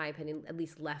probably, in my opinion, at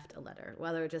least left a letter.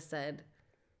 Whether it just said,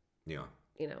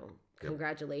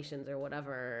 congratulations or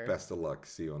whatever. Best of luck.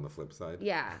 See you on the flip side.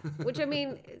 Yeah. Which, I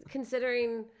mean,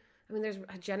 considering... there's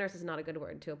generous is not a good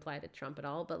word to apply to Trump at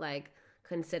all, but like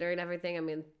considering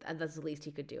everything, that's the least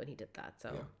he could do, and he did that.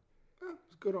 So,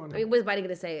 it's good on him. Was Biden going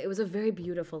to say it was a very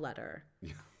beautiful letter?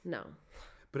 Yeah. No.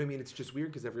 But it's just weird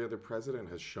because every other president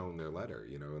has shown their letter,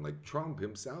 and like Trump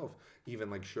himself even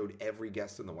like showed every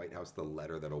guest in the White House the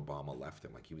letter that Obama left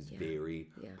him. Like he was very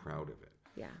proud of it.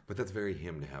 Yeah. But that's very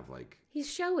him to have like... He's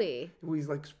showy. Well, he's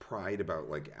like pride about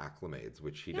like acclimates,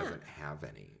 which he doesn't have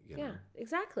any. Yeah,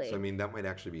 exactly. So that might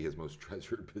actually be his most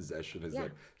treasured possession is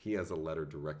that he has a letter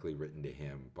directly written to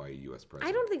him by a U.S. president.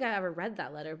 I don't think I ever read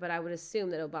that letter, but I would assume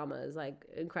that Obama is like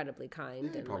incredibly kind.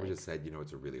 Yeah, he probably just said,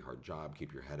 it's a really hard job.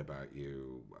 Keep your head about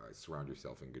you. Surround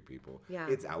yourself in good people. Yeah.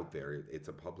 It's out there. It's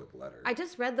a public letter. I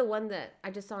just read the one that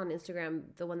I just saw on Instagram,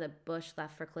 the one that Bush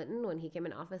left for Clinton when he came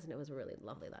in office, and it was a really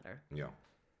lovely letter. Yeah.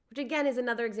 Which again is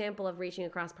another example of reaching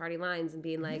across party lines and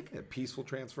being like, peaceful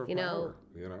transfer of power.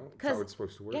 It's how it's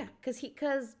supposed to work. Yeah, because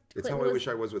it's how I wish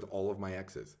I was with all of my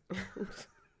exes. It's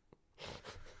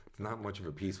not much of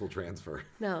a peaceful transfer.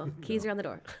 No, keys are on the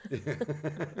door.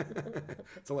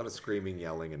 It's a lot of screaming,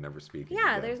 yelling, and never speaking.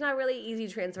 Yeah, there's not really easy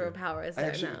transfer of power.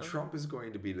 Trump is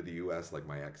going to be to the U.S. like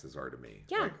my exes are to me.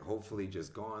 Yeah. Like, hopefully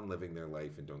just gone, living their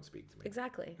life, and don't speak to me.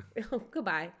 Exactly.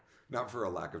 Goodbye. Not for a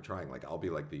lack of trying. Like, I'll be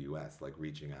like the U.S., like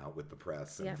reaching out with the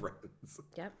press and friends.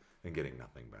 Yep. And getting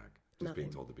nothing back. Just being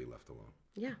told to be left alone.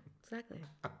 Yeah, exactly.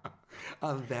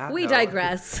 On that we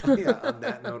digress. On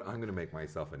that note, I'm going to make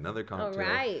myself another cocktail. All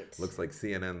right. Looks like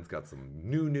CNN's got some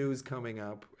new news coming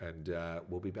up, and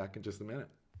we'll be back in just a minute.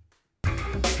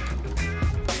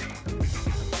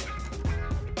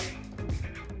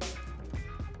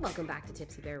 Welcome back to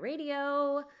Tipsy Bear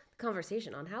Radio, the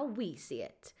conversation on how we see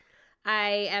it.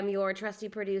 I am your trusty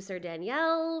producer,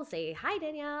 Danielle. Say hi,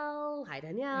 Danielle. Hi,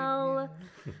 Danielle.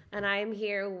 And I'm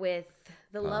here with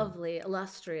the lovely,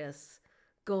 illustrious,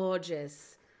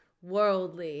 gorgeous,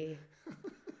 worldly,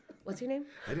 What's your name?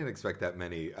 I didn't expect that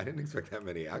many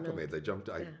acclimates.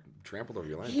 I trampled over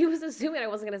your line. He was assuming I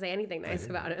wasn't going to say anything nice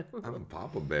about him. I'm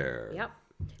Papa Bear. Yep.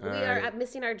 We are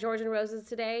missing our George and Roses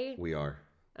today. We are.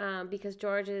 Because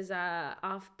George is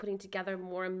off putting together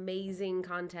more amazing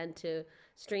content to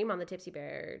stream on the Tipsy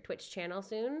Bear Twitch channel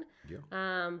soon.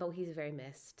 Yeah. But he's very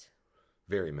missed.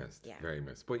 Very missed. Yeah. Very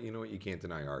missed. But you know what? You can't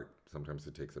deny art. Sometimes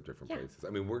it takes up different places.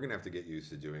 I mean, we're going to have to get used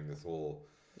to doing this whole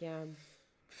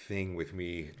thing with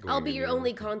me. I'll be your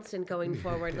only constant going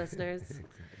forward, listeners.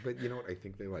 But you know what? I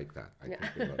think they like that. I think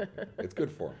they like it. It's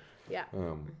good for them. Yeah.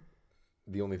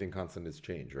 The only thing constant is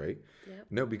change, right? Yeah.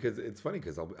 No, because it's funny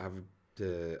because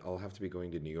I'll have to be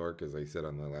going to New York, as I said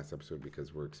on the last episode,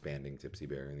 because we're expanding Tipsy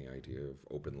Bear and the idea of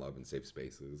open love and safe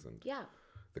spaces. And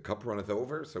the cup runneth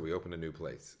over, so we open a new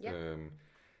place. Yeah.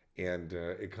 And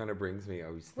it kind of brings me.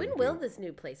 When will this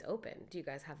new place open? Do you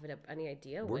guys have any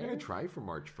idea? We're going to try for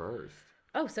March 1st.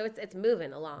 Oh, so it's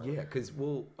moving along. Yeah, because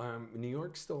New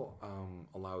York still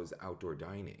allows outdoor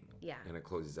dining. Yeah. And it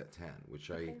closes at 10,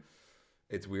 which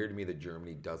it's weird to me that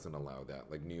Germany doesn't allow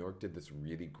that. Like New York did this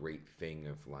really great thing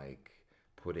of like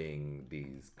putting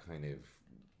these kind of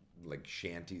like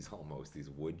shanties almost, these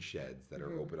wood sheds that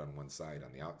are open on one side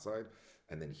on the outside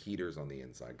and then heaters on the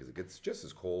inside because it gets just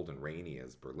as cold and rainy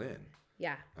as Berlin.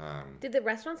 Yeah. Did the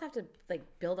restaurants have to like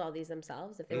build all these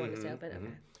themselves if they wanted to stay open?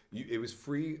 Okay. It was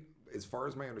free. As far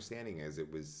as my understanding is, it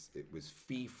was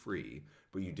fee free,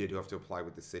 but you did have to apply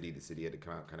with the city. The city had to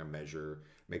come out, kind of measure,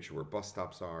 make sure where bus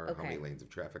stops are, how many lanes of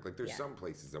traffic. Like there's some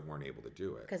places that weren't able to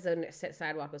do it because the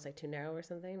sidewalk was like too narrow or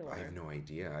something. Or? I have no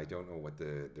idea. I don't know what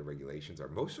the regulations are.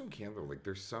 Most of them can though. Like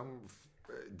there's some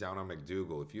down on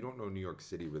McDougal. If you don't know New York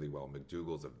City really well,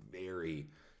 McDougal's a very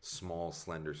small,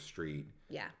 slender street.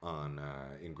 Yeah. On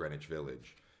in Greenwich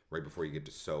Village, right before you get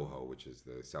to Soho, which is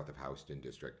the south of Houston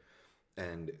district.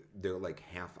 And they're like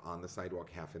half on the sidewalk,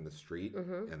 half in the street.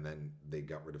 And then they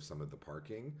got rid of some of the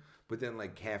parking. But then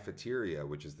like Cafeteria,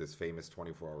 which is this famous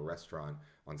 24-hour restaurant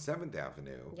on 7th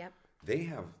Avenue. Yep. They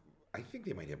have, I think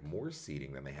they might have more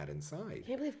seating than they had inside. I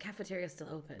can't believe Cafeteria is still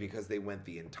open. Because they went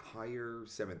the entire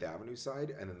 7th Avenue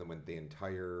side and then they went the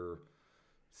entire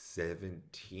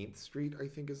 17th Street, I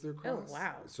think is their cross. Oh,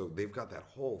 wow. So they've got that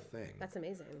whole thing. That's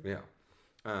amazing. Yeah.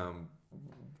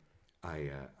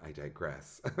 I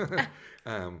digress.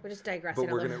 We're just digressing.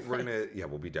 But we're gonna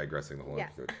we'll be digressing the whole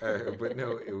episode. But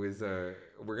no, it was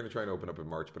we're gonna try and open up in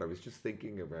March. But I was just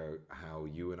thinking about how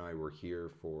you and I were here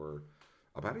for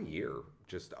about a year,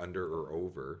 just under or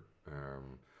over,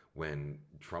 when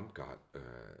Trump got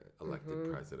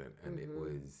elected president, and it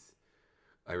was.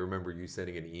 I remember you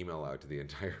sending an email out to the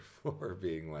entire floor,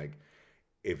 being like,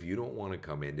 if you don't want to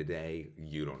come in today,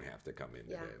 you don't have to come in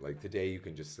today. Like today, you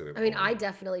can just sit at home. I mean, I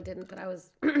definitely didn't, but I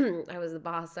was I was the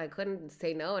boss, so I couldn't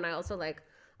say no. And I also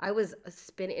I was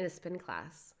in a spin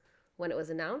class when it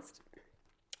was announced.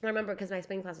 I remember because my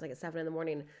spin class was like at 7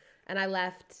 a.m, and I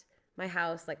left my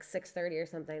house like 6:30 or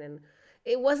something, and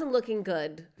it wasn't looking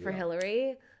good for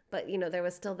Hillary. But there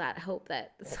was still that hope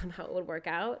that somehow it would work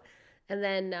out. And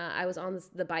then I was on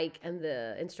the bike, and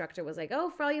the instructor was like, "Oh,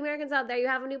 for all you Americans out there, you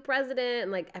have a new president."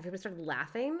 And like everybody started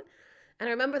laughing. And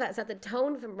I remember that set the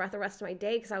tone for the rest of my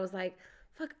day because I was like,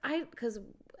 "Fuck!" Because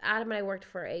Adam and I worked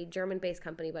for a German-based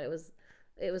company, but it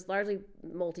was largely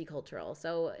multicultural.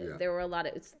 So there were a lot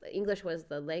of English was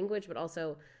the language, but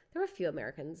also there were a few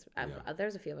Americans.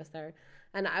 There's a few of us there,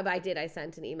 and I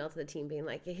sent an email to the team being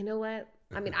like, "You know what?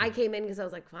 I mean, I came in because I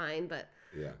was like, fine, but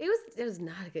it was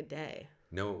not a good day."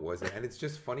 No, it wasn't. And it's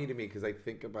just funny to me because I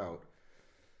think about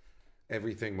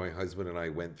everything my husband and I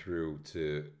went through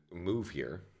to move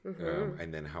here,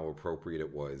 and then how appropriate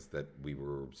it was that we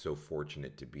were so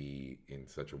fortunate to be in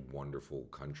such a wonderful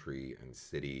country and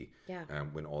city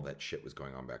when all that shit was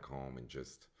going on back home, and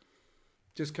just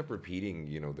kept repeating,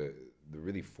 the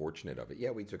really fortunate of it.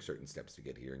 Yeah, we took certain steps to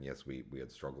get here, and yes, we had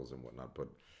struggles and whatnot, but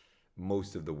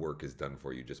most of the work is done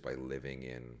for you just by living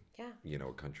in,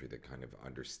 a country that kind of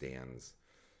understands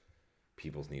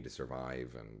people's need to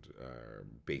survive and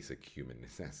basic human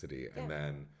necessity. Yeah. And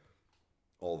then,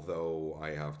 although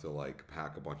I have to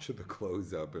pack a bunch of the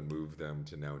clothes up and move them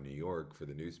to now New York for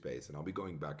the new space, and I'll be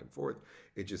going back and forth,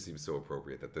 it just seems so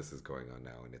appropriate that this is going on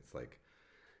now. And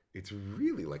it's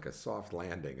really like a soft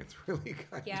landing. It's really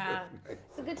kind of nice.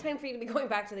 It's a good time for you to be going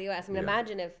back to the U.S. I mean,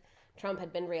 imagine if Trump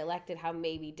had been reelected, how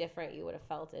maybe different you would have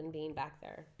felt in being back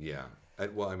there. Yeah.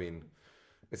 Well, I mean,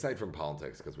 aside from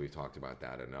politics, because we've talked about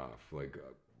that enough,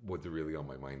 what's really on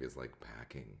my mind is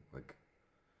packing.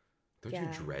 Don't you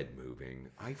dread moving?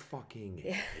 I fucking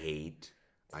hate.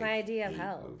 It's my idea of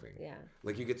hell. Moving. Yeah.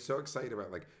 You get so excited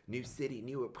about new city,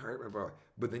 new apartment,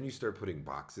 but then you start putting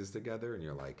boxes together, and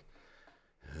you're like,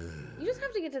 You just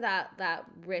have to get to that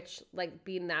rich, like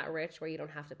being that rich where you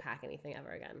don't have to pack anything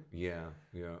ever again. Yeah.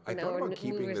 I thought about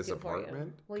keeping this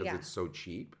apartment because it's so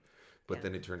cheap. But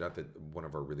then it turned out that one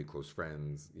of our really close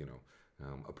friends,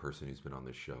 a person who's been on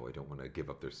the show, I don't want to give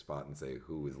up their spot and say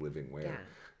who is living where.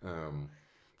 Yeah.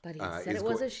 But he said it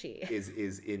was a she.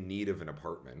 Is in need of an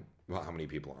apartment. Well, how many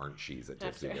people aren't she's at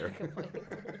Tipsy there?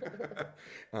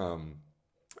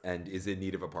 And is in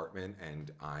need of apartment.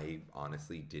 And I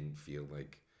honestly didn't feel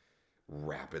like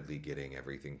rapidly getting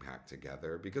everything packed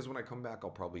together. Because when I come back, I'll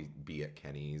probably be at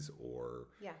Kenny's or...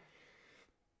 Yeah.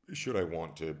 Should I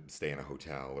want to stay in a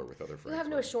hotel or with other friends? You have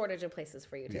no shortage of places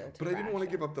for you to but I didn't want to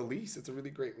give up the lease. It's a really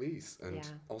great lease. And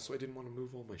also I didn't want to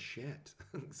move all my shit.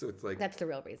 So it's like... That's the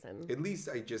real reason. At least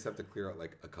I just have to clear out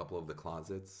like a couple of the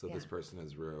closets so this person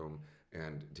has room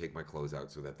and take my clothes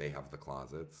out so that they have the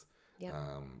closets. Yeah.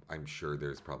 I'm sure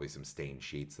there's probably some stained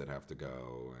sheets that have to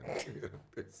go.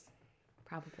 And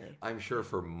Probably. I'm sure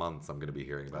for months I'm going to be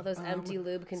hearing about all those empty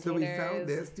lube containers. So we found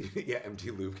this. Yeah, empty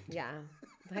lube containers. Yeah.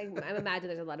 I imagine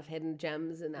there's a lot of hidden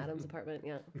gems in Adam's apartment.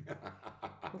 Yeah.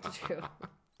 That's true.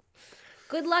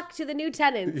 Good luck to the new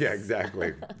tenants. Yeah,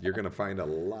 exactly. You're going to find a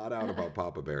lot out about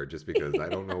Papa Bear just because I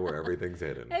don't know where everything's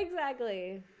hidden.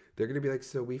 Exactly. They're going to be like,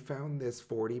 so we found this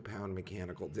 40-pound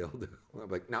mechanical dildo. I'm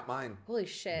like, not mine. Holy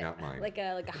shit. Not mine. Like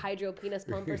a hydro penis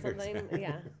pump or something. Exactly.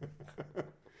 Yeah.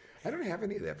 I don't have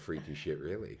any of that freaky shit,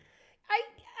 really.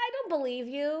 I don't believe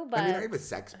you, but... I mean, I have a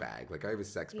sex bag. Like, I have a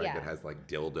sex bag that has, like,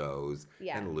 dildos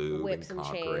and lube whips and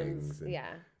cock rings. And,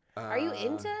 Are you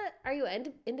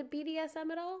into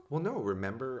BDSM at all? Well, no.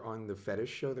 Remember on the fetish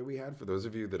show that we had? For those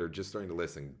of you that are just starting to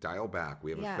listen, dial back.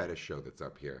 We have a fetish show that's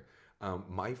up here.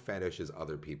 My fetish is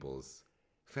other people's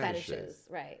fetishes.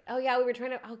 Right. Oh, yeah. We were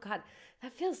trying to... Oh, God.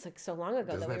 That feels like so long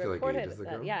ago that we recorded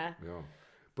that. Yeah.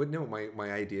 But no,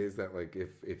 my idea is that, like,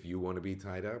 if you want to be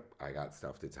tied up, I got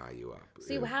stuff to tie you up.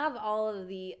 So you have all of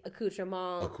the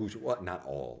accoutrement. Well, not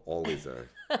all. All is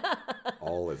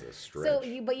a stretch. So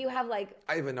but you have, like...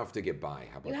 I have enough to get by.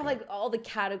 How about you have, like, all the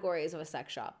categories of a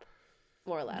sex shop,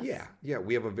 more or less. Yeah.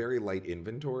 We have a very light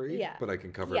inventory, but I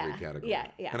can cover every category.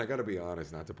 Yeah. And I got to be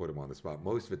honest, not to put him on the spot,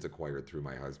 most of it's acquired through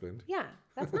my husband. Yeah,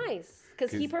 that's nice.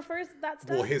 Because he prefers that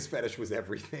stuff. Well, his fetish was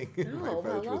everything. My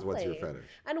fetish was, what's your fetish?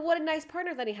 And what a nice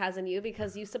partner that he has in you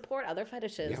because you support other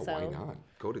fetishes. Yeah, why not?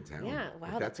 Go to town. Yeah, wow,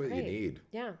 if that's what great. you need.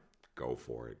 Yeah. Go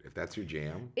for it. If that's your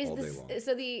jam, all day long.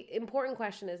 So the important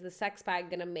question is, the sex bag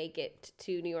going to make it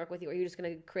to New York with you, or are you just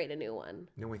going to create a new one?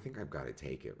 No, I think I've got to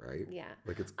take it, right? Yeah.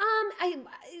 Like it's...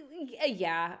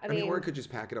 yeah. I mean, or I could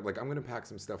just pack it up. Like, I'm going to pack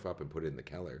some stuff up and put it in the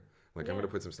Keller. Like, I'm going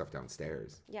to put some stuff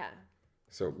downstairs. Yeah.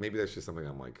 So maybe that's just something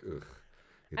I'm like, ugh.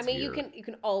 I mean, you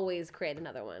can always create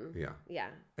another one. Yeah. Yeah.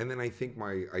 And then I think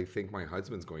my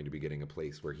husband's going to be getting a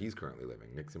place where he's currently living,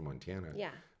 Nick's in Montana.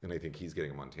 Yeah. And I think he's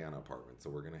getting a Montana apartment. So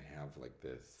we're going to have like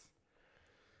this.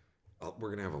 We're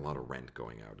going to have a lot of rent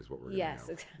going out is what we're going to have. Yes,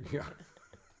 exactly. Yeah.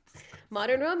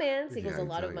 Modern romance equals a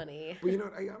lot of money. But you know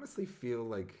what? I honestly feel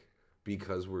like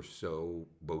because we're so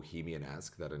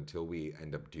bohemian-esque that until we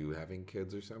end up having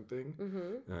kids or something,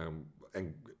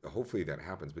 and hopefully that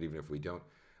happens, but even if we don't,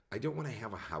 I don't want to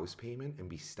have a house payment and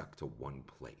be stuck to one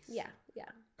place. Yeah.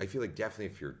 I feel like definitely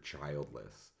if you're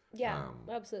childless,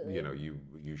 absolutely. You know,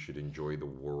 you should enjoy the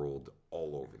world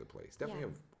all over the place. Definitely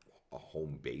have a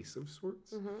home base of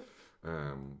sorts.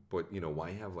 But you know,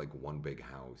 why have like one big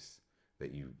house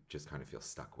that you just kind of feel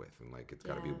stuck with, and like it's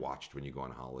got to be watched when you go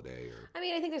on holiday? Or I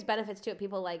mean, I think there's benefits to it.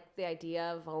 People like the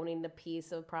idea of owning a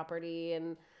piece of property,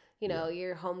 and you know,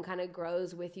 your home kind of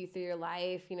grows with you through your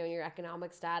life. You know, your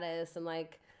economic status, and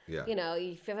like. Yeah. You know,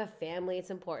 if you have a family, it's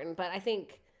important. But I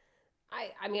think,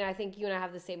 I think you and I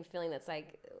have the same feeling. That's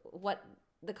like what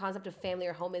the concept of family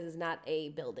or home is not a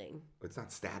building. It's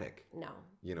not static. No.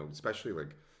 You know, especially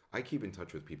like I keep in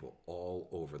touch with people all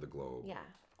over the globe. Yeah.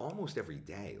 Almost every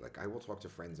day. Like I will talk to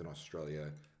friends in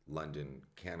Australia, London,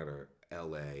 Canada,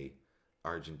 LA,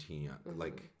 Argentina,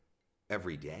 like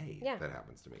every day that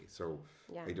happens to me. So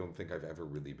I don't think I've ever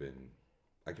really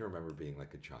I can remember being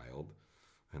like a child.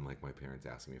 And like my parents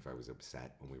asking me if I was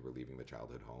upset when we were leaving the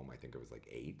childhood home. I think I was like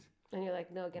 8. And you're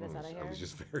like, no, get us out of here. I was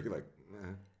just very like,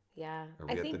 Yeah. Are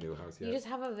we at the new house yet? You just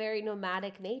have a very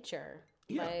nomadic nature.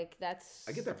 Yeah. Like that's...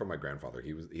 I get that from my grandfather.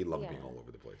 He loved being all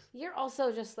over the place. You're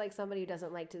also just like somebody who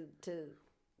doesn't like to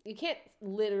you can't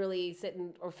literally sit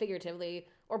or figuratively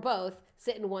or both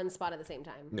sit in one spot at the same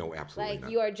time. No, absolutely like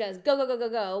not. You are just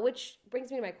go, which brings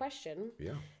me to my question.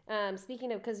 Yeah.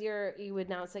 Speaking of, because you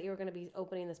announced that you were going to be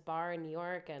opening this bar in New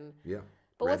York, and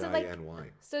but what's it like?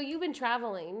 NY. So you've been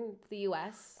traveling the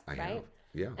U.S., right? Have.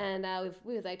 Yeah. And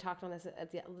I talked on this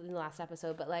in the last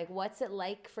episode, but like, what's it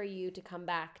like for you to come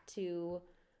back to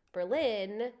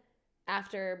Berlin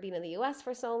after being in the US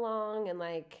for so long. And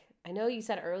like, I know you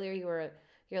said earlier you're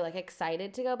like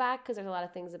excited to go back because there's a lot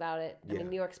of things about it. I mean,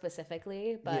 New York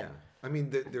specifically, but yeah. I mean,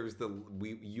 there's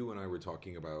you and I were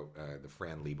talking about the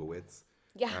Fran Lebowitz.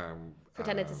 Yeah.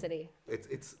 Pretend It's a City.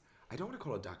 It's I don't want to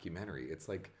call it a documentary. It's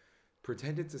like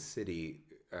Pretend It's a City,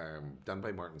 done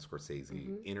by Martin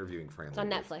Scorsese, interviewing Fran Lebowitz. It's on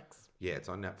Netflix. Yeah, it's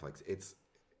on Netflix.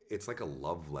 It's like a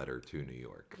love letter to New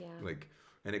York. Yeah. Like,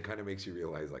 and it kind of makes you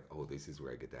realize, like, oh, this is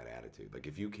where I get that attitude. Like,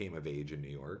 if you came of age in New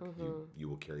York, you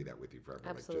will carry that with you forever.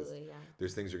 Absolutely, like, yeah.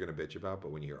 There's things you're going to bitch about,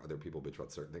 but when you hear other people bitch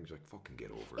about certain things, you're like, fucking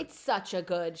get over it. It's such a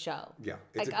good show. Yeah,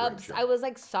 it's like, a great show. I was,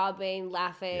 like, sobbing,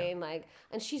 laughing, like,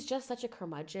 and she's just such a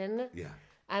curmudgeon. Yeah.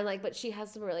 And, like, but she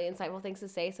has some really insightful things to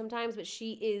say sometimes, but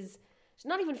she's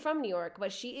not even from New York,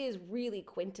 but she is really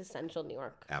quintessential New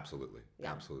York. Absolutely.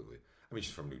 Yeah. Absolutely. I mean,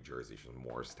 she's from New Jersey. She's from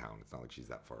Morristown. It's not like she's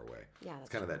that far away. Yeah, it's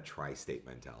kind of that tri-state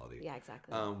mentality. Yeah,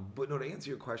 exactly. But no, to answer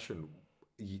your question,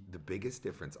 the biggest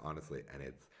difference, honestly, and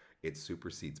it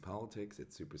supersedes politics,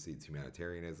 it supersedes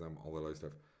humanitarianism, all that other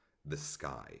stuff. The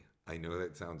sky. I know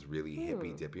that sounds really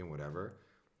hippy-dippy and whatever.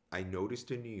 I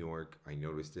noticed in New York. I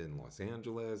noticed in Los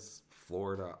Angeles,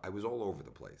 Florida. I was all over the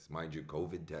place. Mind you,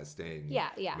 COVID testing,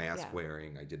 mask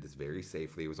wearing. I did this very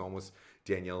safely. It was almost,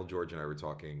 Danielle, George, and I were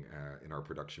talking in our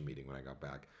production meeting when I got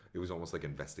back. It was almost like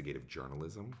investigative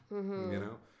journalism, you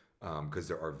know? Because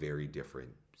there are very different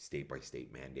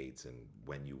state-by-state mandates and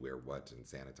when you wear what and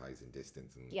sanitize and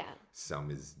distance. And some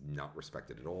is not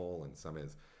respected at all and some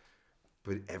is.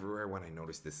 But everywhere when I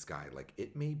noticed this sky, like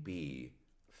it may be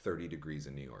 30 degrees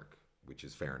in New York, which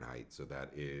is Fahrenheit. So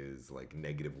that is like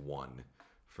 -1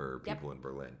 for people in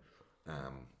Berlin,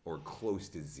 or close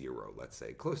to zero, let's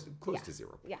say close to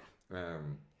zero. Yeah.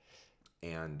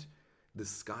 And the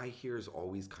sky here is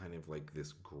always kind of like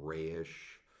this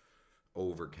grayish,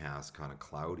 overcast, kind of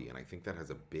cloudy. And I think that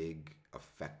has a big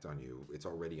effect on you. It's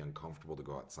already uncomfortable to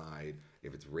go outside.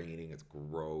 If it's raining, it's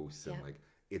gross. And like,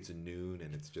 it's noon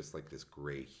and it's just like this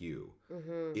gray hue.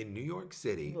 In New York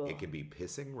City, it can be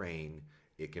pissing rain.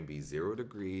 It can be 0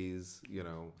 degrees,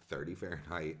 30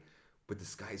 Fahrenheit, but the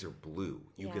skies are blue.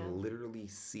 You can literally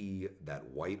see that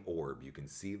white orb. You can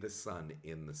see the sun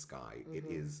in the sky. It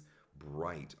is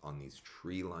bright on these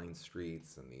tree-lined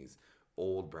streets and these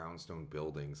old brownstone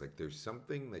buildings. Like there's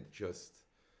something that just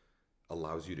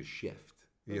allows you to shift.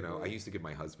 I used to give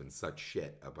my husband such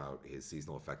shit about his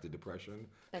seasonal affective depression.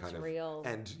 That's real.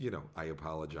 And, I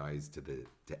apologize to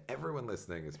everyone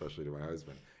listening, especially to my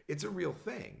husband. It's a real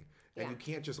thing. And you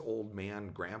can't just old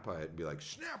man grandpa it and be like,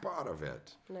 snap out of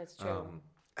it. That's true.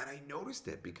 And I noticed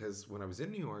it because when I was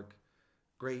in New York,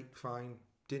 great, fine,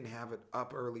 didn't have it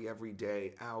up early every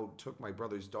day, out, took my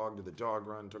brother's dog to the dog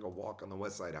run, took a walk on the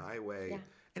West Side Highway.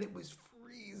 And it was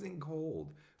freezing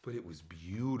cold, but it was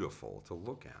beautiful to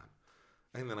look at.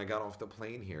 And then I got off the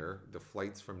plane here. The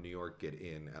flights from New York get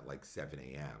in at like 7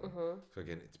 a.m. So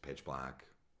again, it's pitch black.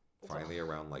 Finally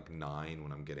around like 9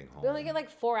 when I'm getting home. We only get like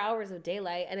 4 hours of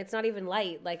daylight and it's not even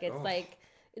light. Like it's like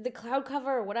the cloud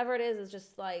cover or whatever it is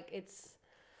just like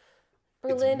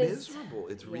Berlin it's miserable.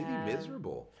 It's really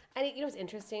miserable. And it's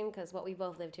interesting because we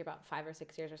both lived here about 5 or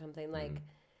 6 years or something. Like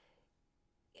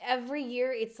every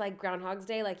year it's like Groundhog's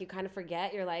Day. Like you kind of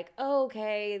forget. You're like, oh,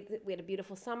 okay, we had a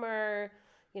beautiful summer.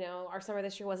 Our summer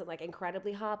this year wasn't like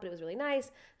incredibly hot, but it was really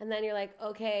nice. And then you're like,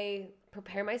 okay,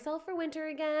 prepare myself for winter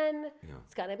again. Yeah.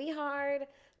 It's gonna be hard.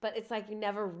 But it's like you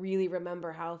never really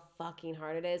remember how fucking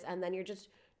hard it is. And then you're just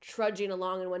trudging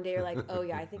along and one day you're like, oh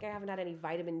yeah, I think I haven't had any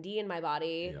vitamin D in my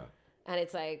body. Yeah. And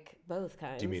it's like both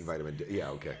kinds. Do you mean vitamin D? Yeah,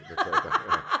 okay. That's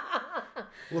right.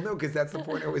 Well, no, because that's the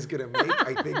point I was gonna make.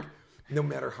 I think no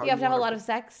matter how you have to have a lot of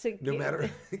sex. No matter,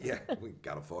 we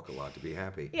gotta fuck a lot to be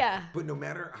happy. Yeah. But no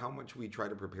matter how much we try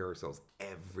to prepare ourselves,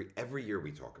 every year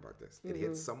we talk about this. It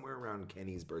hits somewhere around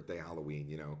Kenny's birthday,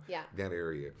 Halloween, that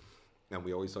area, and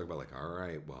we always talk about like, all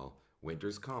right, well,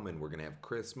 winter's coming. We're gonna have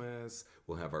Christmas.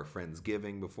 We'll have our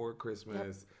Friendsgiving before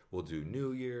Christmas. We'll do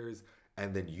New Year's,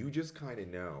 and then you just kind of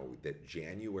know that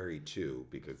January 2,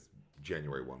 because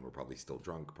January 1 we're probably still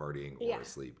drunk, partying, or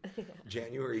asleep.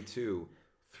 January 2.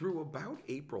 Through about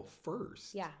April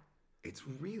 1st. Yeah. It's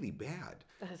really bad.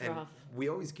 That's rough. We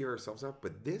always gear ourselves up.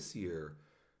 But this year,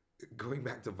 going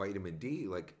back to vitamin D,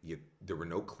 like there were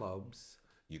no clubs.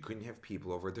 You couldn't have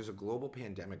people over. There's a global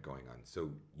pandemic going on. So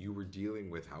you were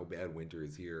dealing with how bad winter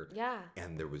is here. Yeah.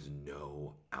 And there was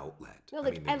no outlet. No,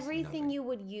 like everything you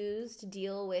would use to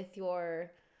deal with or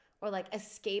like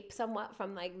escape somewhat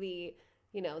from like the,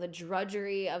 the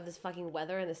drudgery of this fucking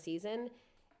weather and the season,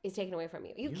 is taken away from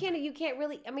you. You can't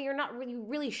really, I mean, you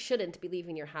really shouldn't be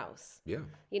leaving your house. Yeah.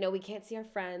 You know, we can't see our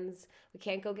friends. We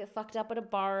can't go get fucked up at a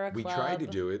bar or a club. We tried to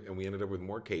do it and we ended up with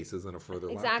more cases and a further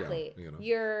lockdown.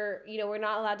 You know, we're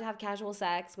not allowed to have casual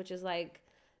sex, which is like,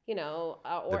 you know,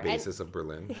 or the basis of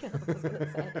Berlin. Yeah, I was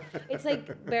gonna say. It's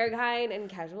like Berghain and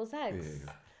casual sex.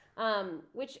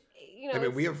 Which, you know, I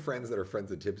mean, we have friends that are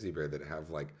friends of Tipsy Bear that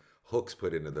have like hooks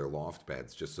put into their loft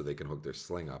beds just so they can hook their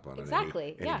sling up on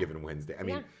any given Wednesday. I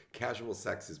mean, casual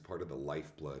sex is part of the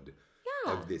lifeblood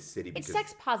of this city. Because it's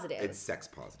sex positive. It's sex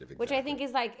positive, exactly. Which I think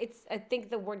is like, I think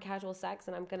the word casual sex,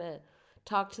 and I'm going to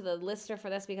talk to the listener for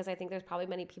this because I think there's probably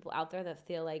many people out there that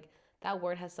feel like that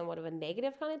word has somewhat of a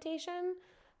negative connotation.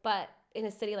 But in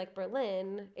a city like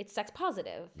Berlin, it's sex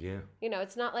positive. Yeah. You know,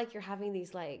 it's not like you're having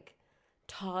these like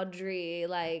tawdry,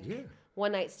 like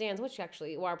one night stands, which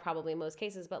actually are probably in most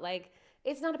cases, but like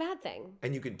it's not a bad thing.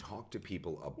 And you can talk to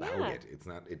people about it.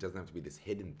 It doesn't have to be this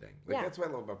hidden thing. Like that's what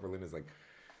I love about Berlin is like,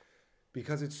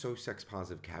 because it's so sex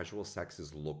positive, casual sex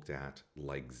is looked at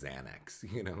like Xanax.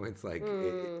 You know, it's like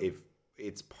if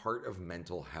it's part of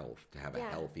mental health to have a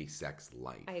healthy sex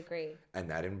life. I agree. And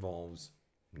that involves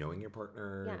knowing your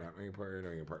partner, not knowing your partner,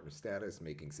 knowing your partner's status,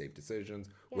 making safe decisions,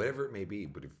 whatever it may be.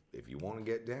 But if you want to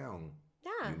get down,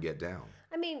 you can get down.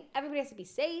 I mean, everybody has to be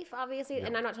safe, obviously.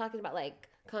 And I'm not talking about like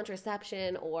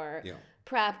contraception or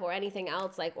PrEP or anything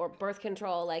else, like, or birth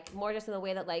control, like more just in the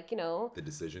way that, like, you know, the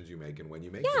decisions you make and when you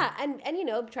make them. And you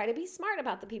know, try to be smart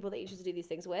about the people that you choose to do these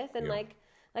things with. And like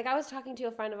I was talking to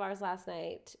a friend of ours last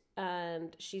night,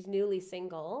 and she's newly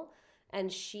single,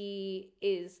 and she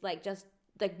is like just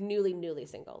like newly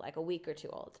single, like a week or two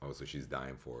old. Oh, so she's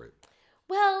dying for it.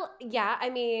 Well, yeah, I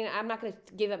mean, I'm not going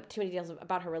to give up too many details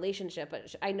about her relationship,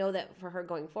 but I know that for her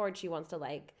going forward, she wants to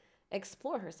like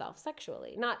explore herself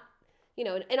sexually. Not, you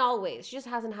know, in all ways. She just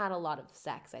hasn't had a lot of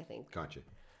sex, I think. Gotcha.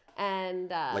 And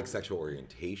like sexual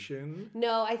orientation?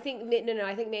 No, I think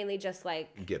I think mainly just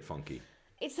like get funky.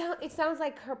 It sounds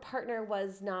like her partner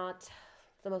was not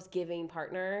the most giving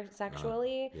partner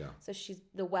sexually. So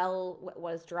the well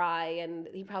was dry, and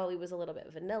he probably was a little bit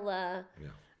vanilla. Yeah.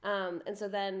 And so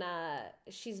then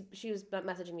she was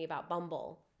messaging me about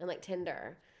Bumble and like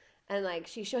Tinder, and like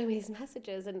she's showing me these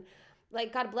messages, and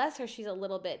like God bless her, she's a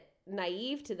little bit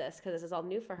naive to this because this is all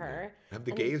new for her. Yeah. Have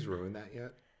the gays ruined that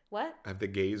yet? What? Have the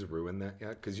gays ruined that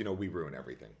yet? Because you know we ruin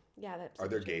everything. Yeah, that's. Are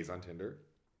there gays on Tinder?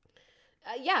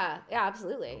 Yeah,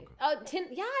 absolutely. Okay.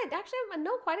 I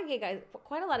know quite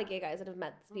a lot of gay guys that have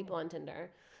met people on Tinder,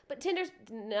 but Tinder's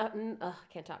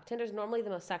can't talk. Tinder's normally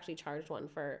the most sexually charged one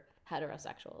for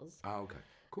heterosexuals. Oh, okay.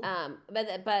 Cool.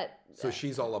 But so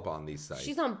she's all up on these sites.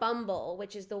 She's on Bumble,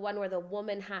 which is the one where the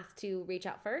woman has to reach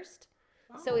out first.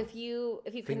 Oh, so if you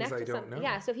connect with somebody,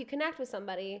 so if you connect with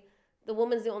somebody, the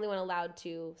woman's the only one allowed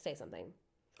to say something.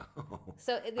 Oh,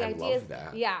 so the idea is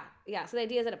that. So the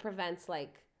idea is that it prevents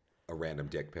like a random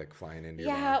dick pic flying into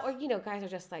your life. Or you know, guys are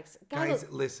just like guys.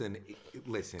 Listen.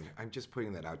 I'm just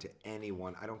putting that out to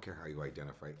anyone. I don't care how you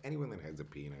identify. Anyone that has a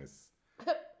penis,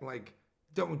 like.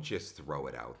 Don't just throw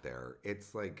it out there.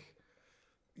 It's like,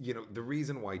 you know, the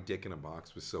reason why Dick in a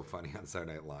Box was so funny on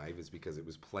Saturday Night Live is because it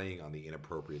was playing on the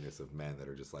inappropriateness of men that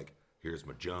are just like, here's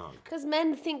my junk. Because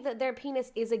men think that their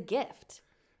penis is a gift.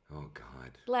 Oh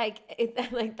God.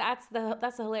 That's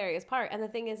the hilarious part. And the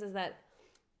thing is that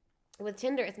with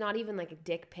Tinder, it's not even like a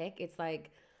dick pic. It's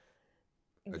like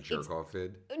a jerk-off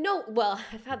vid? No, well,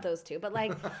 I've had those too, but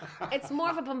like, it's more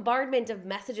of a bombardment of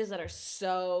messages that are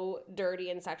so dirty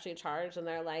and sexually charged, and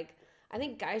they're like, I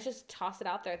think guys just toss it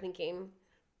out there thinking,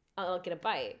 I'll get a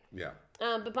bite. Yeah.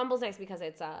 But Bumble's nice because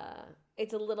it's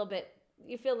a little bit,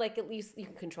 you feel like at least you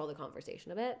can control the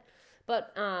conversation a bit.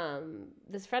 But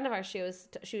this friend of ours, she was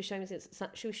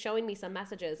showing me some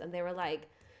messages, and they were like,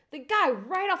 the guy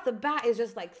right off the bat is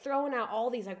just like throwing out all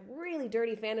these like really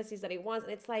dirty fantasies that he wants,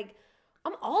 and it's like,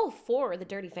 I'm all for the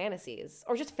dirty fantasies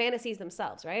or just fantasies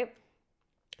themselves, right?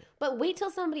 But wait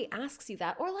till somebody asks you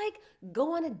that, or like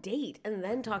go on a date and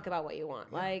then talk about what you want.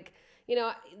 Yeah. Like, you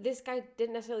know, this guy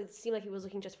didn't necessarily seem like he was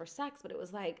looking just for sex, but it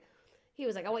was like, he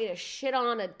was like, I want you to shit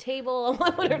on a table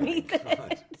underneath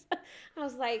it. I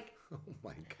was like, oh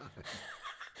my God.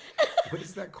 What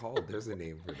is that called? There's a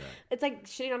name for that. It's like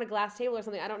shitting on a glass table or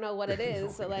something. I don't know what it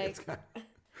is. So like,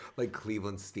 like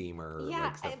Cleveland steamer,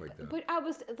 like stuff like that. But I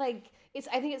was like,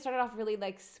 I think it started off really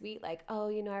like sweet, like, oh,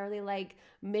 you know, I really like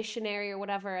missionary or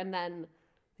whatever, and then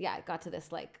it got to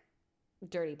this like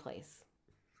dirty place.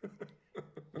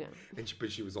 Yeah.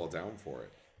 But she was all down for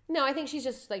it. No, I think she's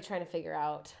just like trying to figure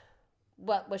out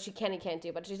what she can and can't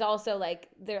do. But she's also like,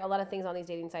 there are a lot of things on these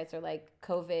dating sites are like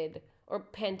COVID or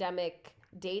pandemic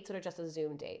dates that are just a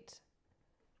Zoom date.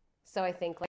 So I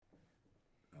think like.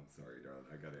 sorry, darling.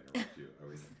 I gotta interrupt you. I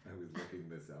was looking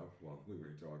this up while we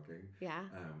were talking. Yeah.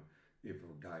 If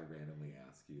a guy randomly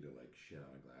asks you to like shit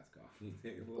on a glass coffee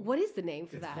table, what is the name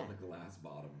for that? It's called a glass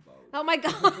bottom boat. Oh my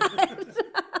god.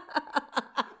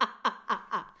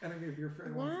 And I mean, if your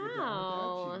friend wants to get down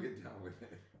with that, she can get down with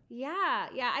it. Yeah.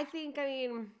 I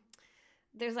mean,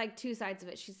 there's like two sides of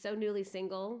it. She's so newly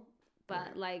single,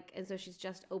 but like, and so she's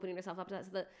just opening herself up to that.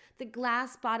 So the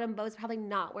glass bottom boat's probably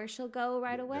not where she'll go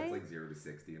right away. That's like 0 to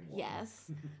 60 in one. Yes.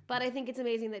 But I think it's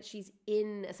amazing that she's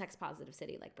in a sex positive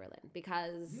city like Berlin,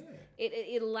 because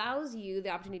it allows you the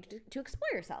opportunity to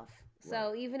explore yourself.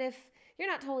 So even if you're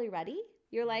not totally ready,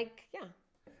 you're like, yeah.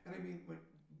 And I mean,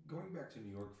 going back to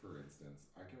New York, for instance,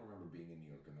 I can remember being in New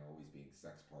York and there always being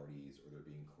sex parties, or there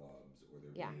being clubs, or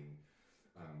there being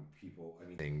people. I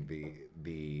mean,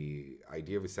 the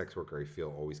idea of a sex worker, I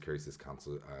feel, always carries this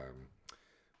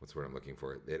what's the word I'm looking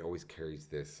for? It always carries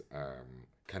this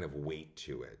kind of weight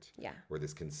to it, or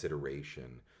this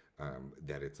consideration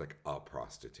that it's like a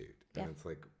prostitute, and it's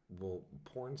like, well,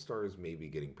 porn stars may be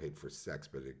getting paid for sex,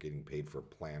 but they're getting paid for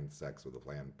planned sex with a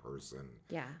planned person.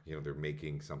 Yeah, you know, they're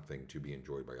making something to be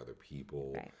enjoyed by other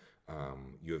people. Right.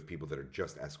 You have people that are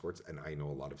just escorts, and I know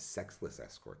a lot of sexless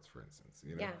escorts, for instance.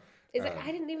 You know? Yeah,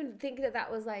 I didn't even think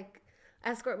that was like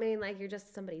escort, meaning like you're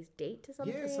just somebody's date to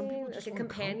something. Yeah, some people just like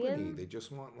want a companion. Company. They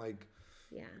just want like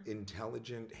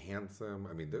intelligent, handsome.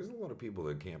 I mean, there's a lot of people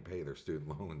that can't pay their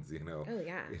student loans. You know. Oh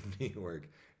yeah. In New York.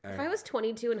 If I was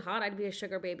 22 and hot, I'd be a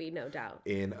sugar baby, no doubt.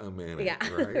 In a minute. Yeah,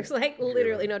 right? There's like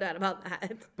literally no doubt about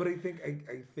that. But I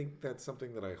think that's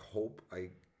something that I hope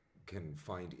I can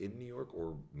find in New York,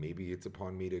 or maybe it's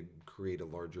upon me to create a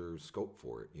larger scope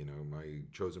for it. You know, my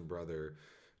chosen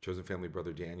family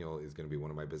brother Daniel is going to be one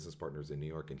of my business partners in New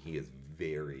York, and he is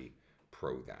very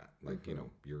pro that. Like, you know,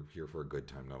 you're here for a good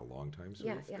time, not a long time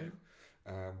sort of thing.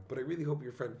 But I really hope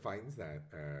your friend finds that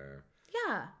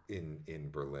in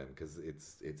Berlin, because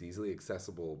it's easily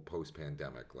accessible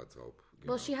post-pandemic, let's hope.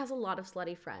 Well, she has a lot of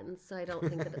slutty friends, so I don't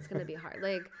think that it's going to be hard.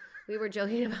 Like, we were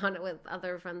joking about it with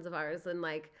other friends of ours, and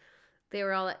like they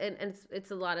were all, and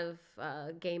it's a lot of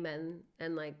gay men,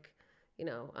 and like, you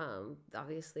know,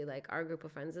 obviously like our group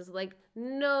of friends is like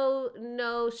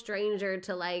no stranger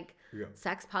to like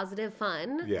sex positive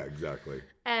fun. Yeah, exactly.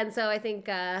 And so I think,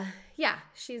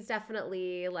 she's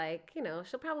definitely like, you know,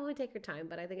 she'll probably take her time,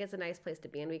 but I think it's a nice place to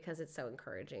be in because it's so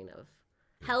encouraging of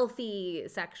healthy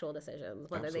sexual decisions,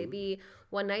 whether they be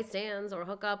one night stands or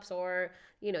hookups or,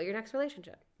 you know, your next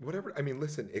relationship. Whatever. I mean,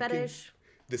 listen,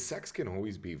 the sex can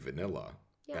always be vanilla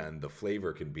and the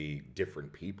flavor can be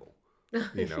different people.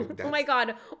 You know, oh my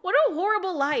God, what a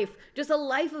horrible life. Just a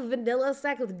life of vanilla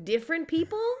sex with different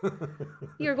people.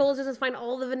 Your goal is just to find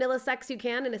all the vanilla sex you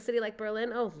can in a city like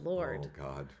Berlin. Oh Lord. Oh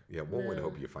God. Yeah, one would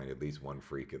hope you find at least one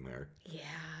freak in there. Yeah.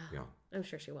 I'm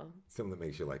sure she will. Something that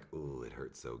makes you like, ooh, it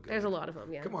hurts so good. There's a lot of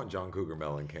them, Come on, John Cougar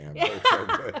Mellencamp. It's so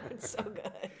good. It's so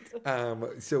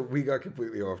good. So we got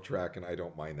completely off track, and I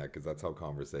don't mind that because that's how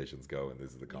conversations go, and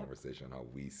this is the conversation how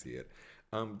we see it.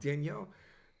 Danielle,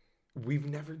 we've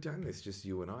never done this, just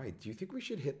you and I. Do you think we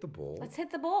should hit the bowl? Let's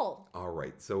hit the bowl. All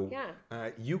right. So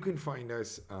you can find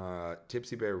us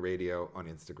Tipsy Bear Radio on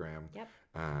Instagram. Yep.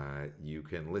 You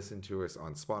can listen to us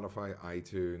on Spotify,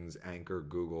 iTunes, Anchor,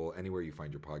 Google, anywhere you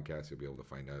find your podcast, you'll be able to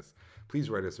find us. Please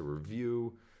write us a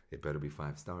review. It better be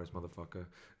 5 stars, motherfucker.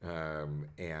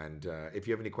 And if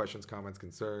you have any questions, comments,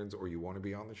 concerns, or you want to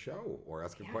be on the show or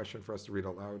ask a question for us to read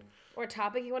out loud. Or a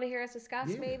topic you want to hear us discuss,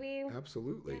 maybe.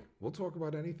 Absolutely. Yeah. We'll talk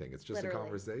about anything. It's just a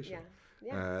conversation.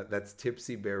 That's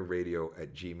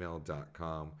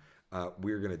tipsybearradio@gmail.com.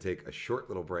 We're going to take a short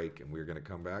little break, and we're going to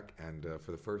come back. And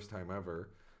for the first time ever,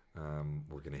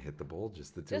 we're going to hit the bowl,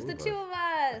 just the two of us. Just the two of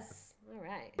us. All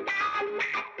right.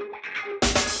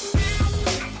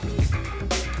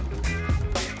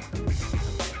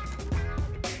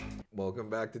 Welcome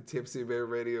back to Tipsy Bear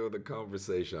Radio, the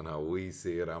conversation how we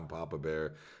see it. I'm Papa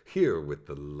Bear, here with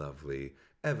the lovely,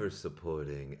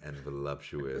 ever-supporting, and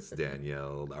voluptuous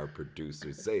Danielle, our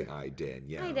producer. Say hi,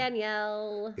 Danielle. Hi,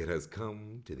 Danielle. It has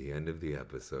come to the end of the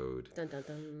episode. Dun, dun,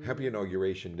 dun. Happy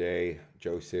Inauguration Day,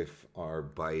 Joseph R.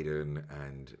 Biden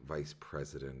and Vice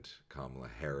President Kamala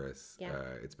Harris. Yeah.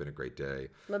 It's been a great day.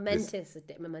 Momentous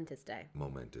day. Momentous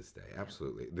day,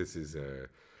 absolutely. This is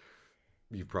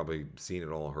you've probably seen it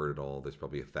all, heard it all. There's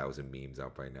probably 1,000 memes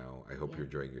out by now. I hope you're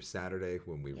enjoying your Saturday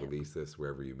when we release this,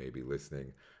 wherever you may be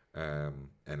listening. And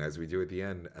as we do at the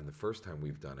end, and the first time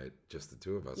we've done it, just the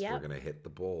two of us, we're going to hit the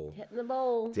bowl. Hitting the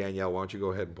bowl. Danielle, why don't you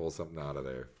go ahead and pull something out of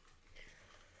there?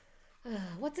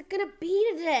 What's it going to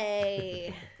be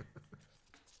today?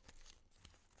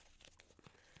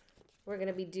 We're going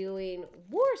to be doing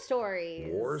war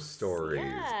stories. War stories.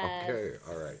 Yes. Okay.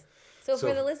 All right. So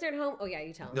for the listener at home, oh yeah,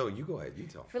 you tell them. No, you go ahead. You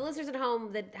tell. For the listeners at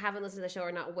home that haven't listened to the show or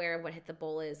are not aware of what Hit the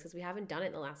Bowl is, because we haven't done it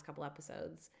in the last couple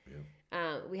episodes.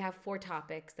 Yeah. We have 4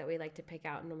 topics that we like to pick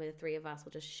out, and normally the 3 of us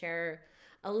will just share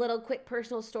a little quick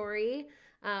personal story.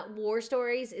 War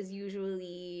stories is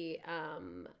usually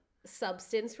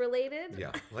substance related.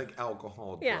 Yeah, like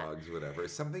alcohol, drugs, whatever.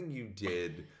 Something you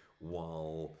did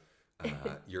while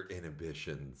your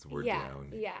inhibitions were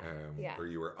down. Or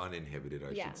you were uninhibited,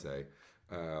 I should say.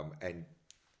 And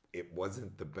it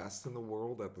wasn't the best in the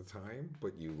world at the time,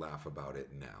 but you laugh about it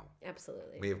now.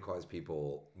 Absolutely. May have caused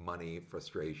people money,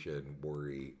 frustration,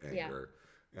 worry, anger.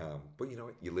 But you know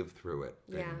what? You lived through it.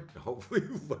 And hopefully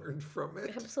you learned from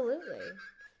it. Absolutely.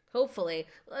 Hopefully.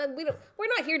 We're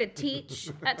not here to teach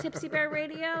at Tipsy Bear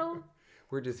Radio.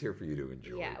 We're just here for you to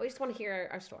enjoy. Yeah, we just want to hear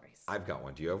our stories. I've got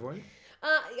one. Do you have one?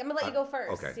 I'm going to let you go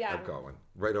first. Okay, I've got one.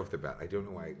 Right off the bat. I don't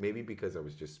know why. Maybe because I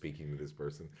was just speaking to this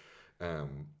person.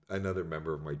 Another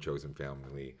member of my chosen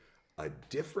family, a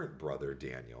different brother,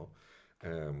 Daniel,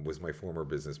 was my former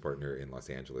business partner in Los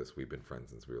Angeles. We've been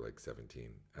friends since we were like 17.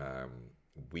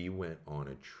 We went on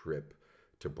a trip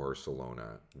to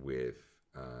Barcelona with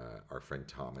our friend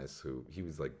Thomas, who he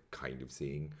was like kind of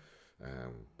seeing,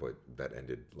 but that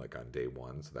ended like on day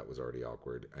 1, so that was already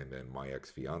awkward. And then my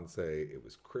ex-fiance, it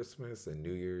was Christmas and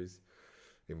New Year's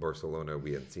in Barcelona.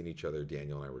 We hadn't seen each other.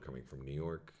 Daniel and I were coming from New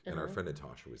York, and our friend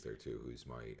Natasha was there too, who's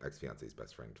my ex-fiance's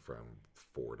best friend from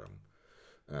Fordham.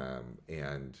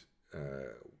 And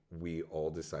we all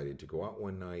decided to go out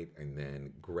one night, and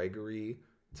then Gregory,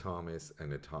 Thomas, and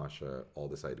Natasha all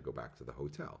decided to go back to the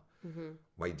hotel.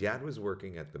 My dad was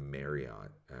working at the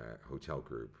Marriott hotel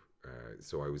group,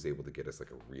 so I was able to get us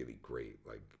like a really great,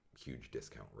 like huge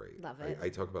discount rate. Love it. I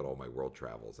talk about all my world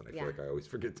travels, and I feel like I always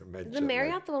forget to mention the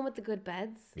Marriott, the one with the good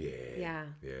beds. Yeah.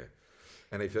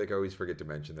 And I feel like I always forget to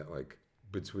mention that, like,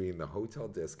 between the hotel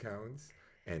discounts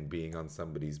and being on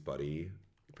somebody's buddy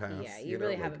pass, you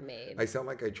really haven't made. I sound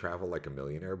like I travel like a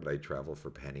millionaire, but I travel for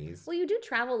pennies. Well, you do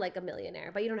travel like a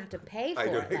millionaire, but you don't have to pay for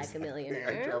it like a millionaire.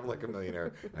 I travel like a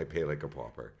millionaire. I pay like a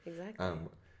pauper. Exactly.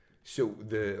 So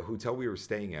the hotel we were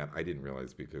staying at, I didn't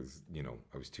realize because, you know,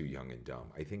 I was too young and dumb.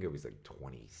 I think I was like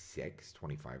 26,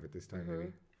 25 at this time,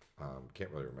 maybe. Can't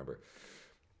really remember.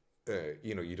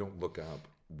 You know, you don't look up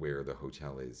where the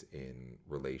hotel is in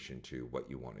relation to what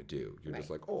you want to do. You're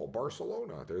just like, oh,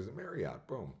 Barcelona, there's a Marriott,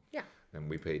 boom. Yeah. And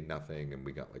we paid nothing, and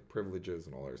we got like privileges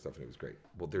and all that stuff, and it was great.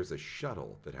 Well, there's a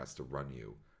shuttle that has to run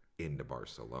you into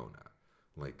Barcelona.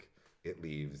 Like, it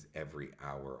leaves every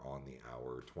hour on the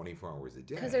hour, 24 hours a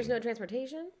day. Because there's no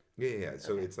transportation? Yeah.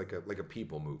 So it's like a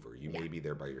people mover. You may be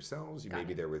there by yourselves. You may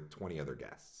be there with 20 other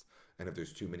guests. And if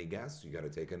there's too many guests, you got to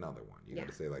take another one. You got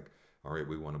to say like, all right,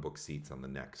 we want to book seats on the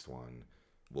next one.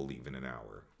 We'll leave in an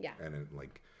hour. Yeah. And it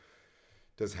like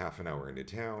does half an hour into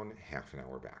town, half an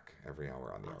hour back. Every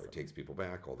hour on the hour. It takes people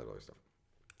back, all that other stuff.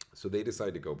 So they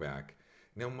decide to go back.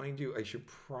 Now, mind you, I should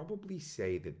probably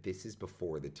say that this is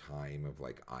before the time of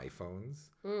like iPhones.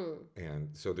 And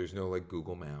so there's no like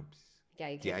Google Maps. Yeah,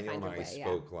 you can't Daniel find and I way,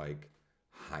 spoke like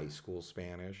high school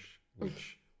Spanish,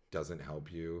 which doesn't help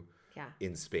you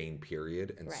in Spain,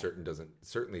 period. And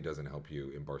certainly doesn't help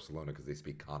you in Barcelona because they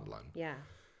speak Catalan. Yeah.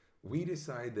 We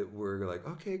decide that we're like,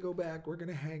 okay, go back. We're going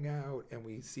to hang out. And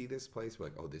we see this place. We're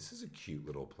like, oh, this is a cute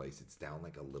little place. It's down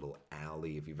like a little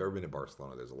alley. If you've ever been to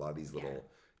Barcelona, there's a lot of these little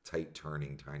tight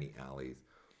turning tiny alleys,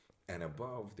 and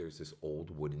above there's this old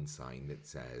wooden sign that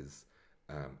says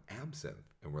absinthe,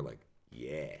 and we're like,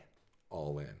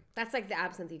 all in. That's like the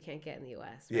absinthe you can't get in the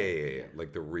US, right? Yeah,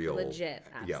 like the real legit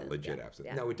absinthe. Legit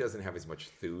absinthe. Now it doesn't have as much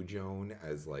thujone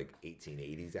as like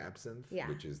 1880s absinthe,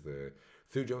 which is the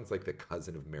thujone's like the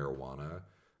cousin of marijuana.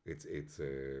 It's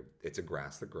a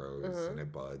grass that grows and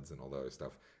it buds and all that other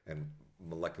stuff, and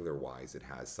molecular wise it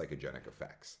has psychogenic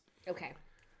effects. Okay.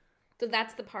 So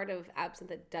that's the part of absinthe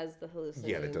that does the hallucinogenic.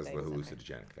 Yeah, that does the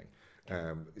hallucinogenic thing.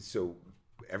 So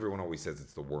everyone always says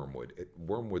it's the wormwood.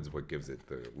 Wormwood's what gives it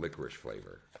the licorice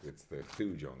flavor. It's the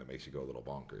thujone that makes you go a little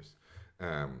bonkers.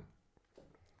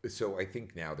 So I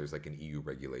think now there's like an EU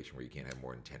regulation where you can't have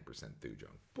more than 10%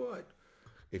 thujone. But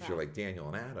if you're like Daniel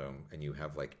and Adam and you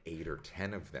have like 8 or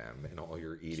 10 of them and all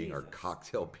you're eating are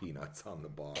cocktail peanuts on the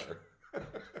bar.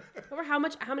 Over how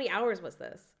many hours was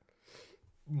this?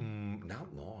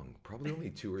 Not long. Probably only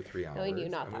 2 or 3 hours. Knowing you,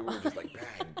 not that long. We were just like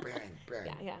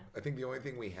bang. Yeah. I think the only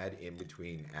thing we had in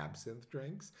between absinthe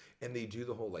drinks, and they do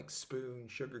the whole like spoon,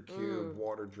 sugar cube,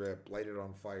 water drip, light it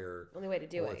on fire. Only way to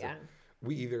do it, yeah.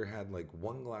 We either had like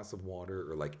 1 glass of water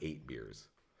or like 8 beers.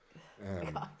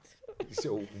 God.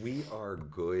 So we are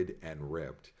good and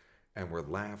ripped. and we're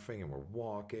laughing and we're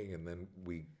walking, and then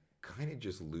we kind of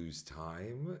just lose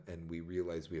time and we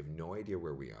realize we have no idea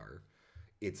where we are.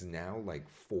 It's now like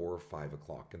 4 or 5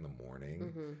 o'clock in the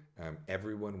morning.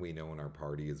 Everyone we know in our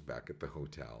party is back at the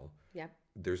hotel. Yep.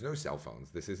 There's no cell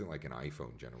phones. This isn't like an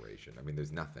iPhone generation. I mean,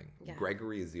 there's nothing. Yeah.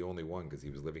 Gregory is the only one, because he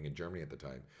was living in Germany at the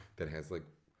time, that has like,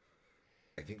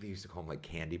 I think they used to call them like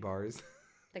candy bars.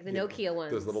 Like the Nokia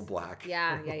ones. Those little black.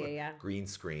 Yeah. Green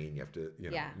screen. You have to,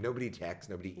 nobody texts,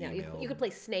 nobody email. You could play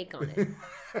Snake on it.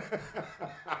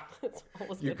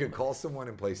 You could call someone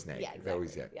and play Snake. Yeah, exactly.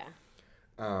 Always, yeah.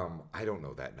 I don't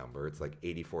know that number. It's like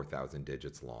 84,000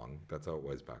 digits long. That's how it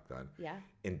was back then. Yeah.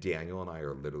 And Daniel and I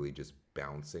are literally just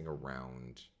bouncing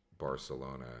around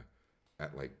Barcelona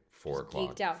at like 4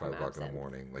 o'clock, 5 o'clock in the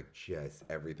morning. Like, just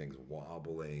everything's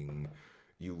wobbling.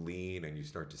 You lean and you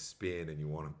start to spin and you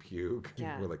want to puke.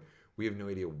 Yeah. We're like, we have no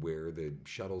idea where the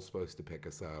shuttle's supposed to pick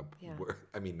us up. Yeah.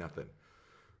 Nothing.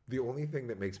 The only thing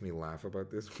that makes me laugh about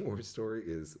this war story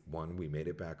is, one, we made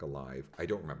it back alive. I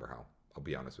don't remember how. I'll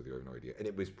be honest with you, I have no idea. And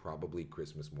it was probably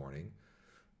Christmas morning.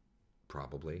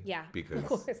 Probably. Yeah. Because, of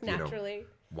course, naturally.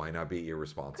 Why not be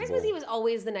irresponsible? Christmas Eve is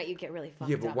always the night you get really fucked up.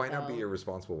 Yeah, but why not be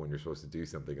irresponsible when you're supposed to do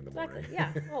something in the morning?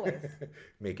 Yeah, always.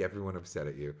 Make everyone upset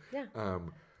at you. Yeah.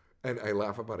 And I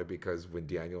laugh about it because when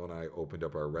Daniel and I opened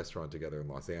up our restaurant together in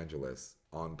Los Angeles,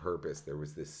 on purpose, there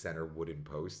was this center wooden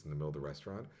post in the middle of the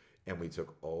restaurant. And we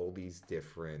took all these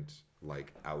different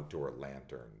like outdoor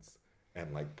lanterns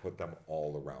and like put them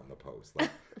all around the post, like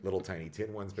little tiny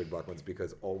tin ones, big black ones,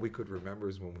 because all we could remember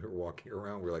is when we were walking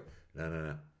around, we were like,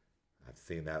 no, I've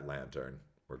seen that lantern.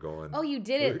 We're going. Oh, you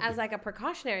did it as like a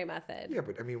precautionary method. Yeah,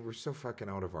 but I mean, we're so fucking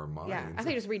out of our minds. Yeah, I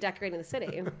think you're just redecorating the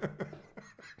city.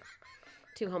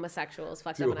 Two homosexuals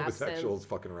fucked up an absence. Two homosexuals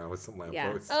fucking around with some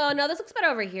lampposts. Yeah. Oh, no, this looks better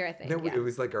over here, I think. No, it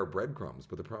was like our breadcrumbs,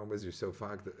 but the problem is you're so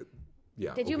fucked that,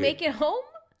 yeah. Did you make it home?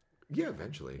 Yeah,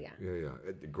 eventually. Yeah.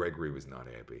 Gregory was not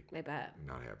happy. I bet.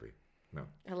 Not happy. No.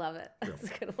 I love it. That's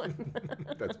a good one.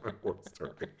 That's my war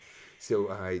story.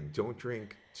 So I don't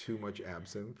drink too much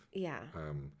absinthe. Yeah.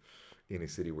 In a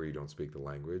city where you don't speak the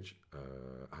language.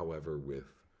 However, with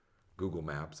Google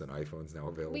Maps and iPhones now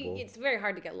available, it's very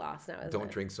hard to get lost now, isn't Don't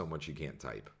it? drink so much you can't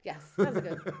type. Yes, that's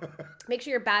good. Make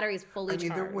sure your battery is fully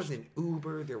charged. There wasn't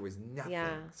Uber. There was nothing.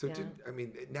 Yeah, so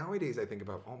nowadays I think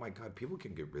about, oh my God, people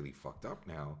can get really fucked up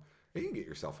now. You can get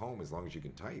yourself home as long as you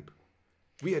can type.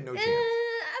 We had no chance.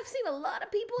 I've seen a lot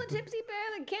of people at Tipsy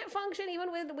Bear that can't function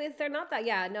even with they're not that.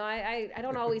 Yeah, no, I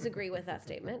don't always agree with that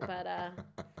statement, but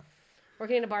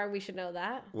working in a bar, we should know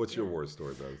that. What's your war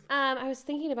story, though? I was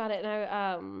thinking about it,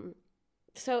 and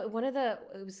so one of the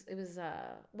it was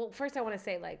well, first I want to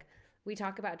say, like, we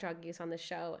talk about drug use on the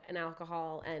show and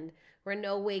alcohol, and we're in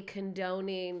no way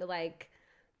condoning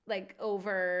like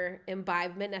over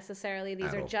imbibement necessarily.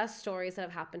 These are just stories that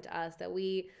have happened to us that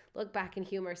we look back in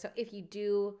humor. So if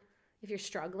you're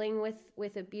struggling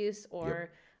with abuse,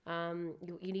 or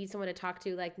you need someone to talk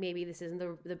to, like, maybe this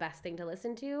isn't the best thing to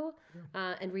listen to,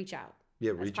 and reach out.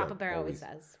 Yeah, reach out. Papa Bear always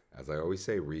says. As I always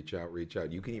say, reach out.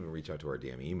 You can even reach out to our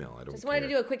damn email. I don't just wanted to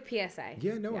do a quick PSA.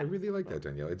 Yeah, no, I really like that,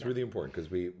 Danielle. It's really important because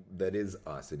that is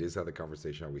us. It is how the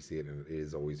conversation, how we see it, and it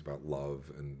is always about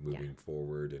love and moving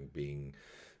forward and being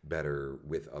better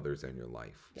with others in your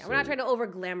life. Yeah, we're not trying to over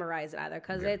glamorize it either,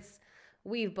 because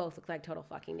we've both looked like total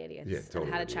fucking idiots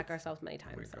and had to check ourselves many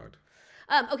times. Oh my God.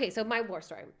 Okay, so my war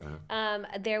story.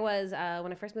 There was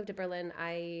when I first moved to Berlin,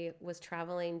 I was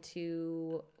traveling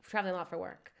a lot for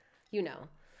work,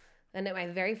 and at my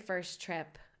very first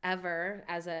trip ever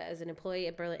as an employee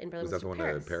in Berlin. Was that the one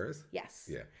in Paris? Yes.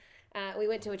 Yeah. We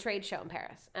went to a trade show in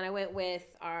Paris, and I went with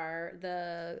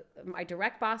my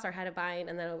direct boss, our head of buying,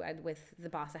 and then with the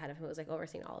boss ahead of him who was like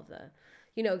overseeing all of the,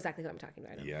 you know exactly who I'm talking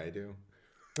about. Yeah, I do.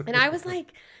 And I was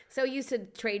like so used to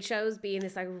trade shows being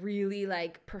this like really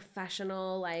like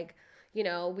professional, like, we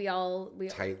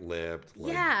tight-lipped,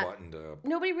 buttoned up.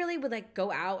 Nobody really would like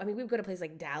go out. I mean, we would go to places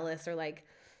like Dallas or like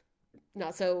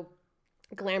not so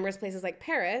glamorous places like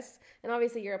Paris, and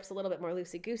obviously Europe's a little bit more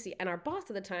loosey-goosey, and our boss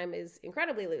at the time is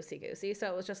incredibly loosey-goosey, so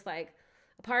it was just like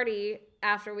a party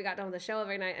after we got done with the show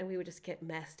every night, and we would just get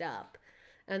messed up.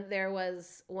 And there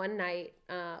was one night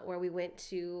where we went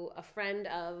to a friend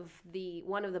of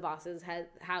one of the boss's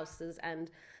houses,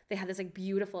 and they had this like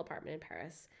beautiful apartment in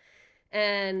Paris.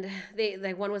 And they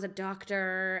like, one was a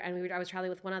doctor, and I was traveling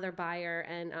with one other buyer,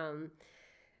 and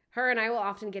her and I will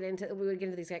often we would get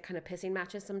into these like kind of pissing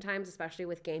matches sometimes, especially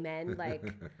with gay men, like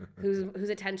whose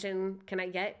attention can I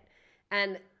get?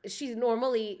 And she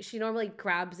normally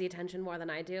grabs the attention more than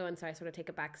I do, and so I sort of take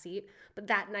a back seat. But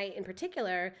that night in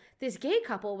particular, this gay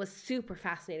couple was super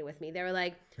fascinated with me. They were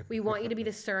like, "We want you to be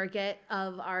the surrogate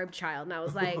of our child," and I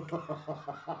was like,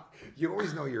 "You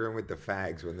always know you're in with the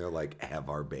fags when they're like, have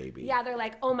our baby." Yeah, they're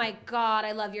like, "Oh my God,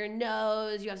 I love your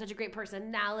nose. You have such a great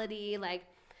personality." Like,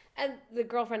 and the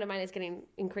girlfriend of mine is getting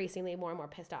increasingly more and more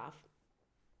pissed off.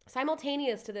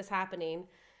 Simultaneous to this happening,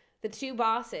 the two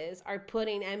bosses are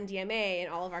putting MDMA in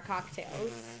all of our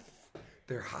cocktails.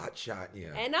 They're hot shotting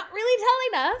you. And not really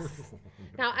telling us.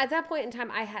 Now, at that point in time,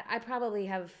 I had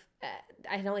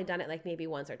only done it like maybe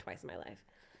once or twice in my life.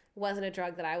 It wasn't a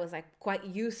drug that I was like quite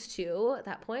used to at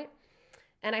that point.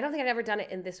 And I don't think I'd ever done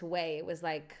it in this way. It was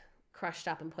like crushed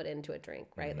up and put into a drink,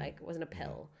 right? Like it wasn't a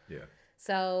pill. Yeah.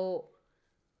 So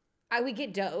we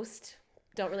get dosed.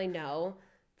 Don't really know.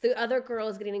 The other girl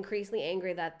is getting increasingly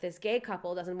angry that this gay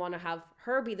couple doesn't want to have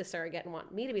her be the surrogate and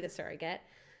want me to be the surrogate.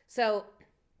 So,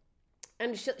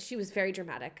 and she was very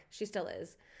dramatic. She still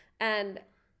is. And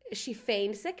she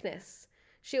feigned sickness.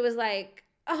 She was like,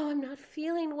 "Oh, I'm not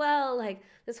feeling well." Like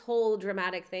this whole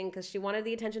dramatic thing because she wanted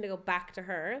the attention to go back to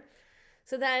her.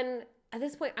 So then at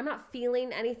this point, I'm not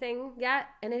feeling anything yet.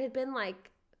 And it had been like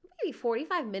maybe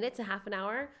 45 minutes, a half an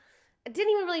hour. I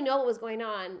didn't even really know what was going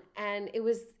on, and it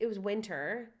was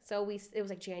winter, so it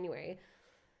was like January.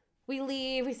 We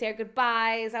leave, we say our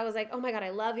goodbyes. I was like, "Oh my God,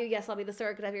 I love you. Yes, I'll be the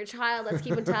surrogate of your child. Let's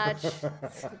keep in touch."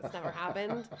 It's never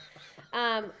happened.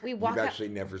 We walk. You've actually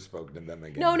never spoken to them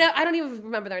again. No, I don't even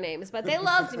remember their names, but they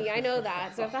loved me. I know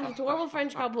that. So if that adorable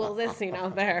French couple is listening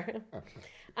out there,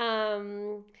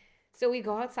 so we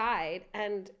go outside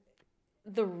and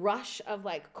the rush of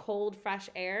like cold, fresh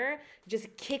air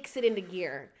just kicks it into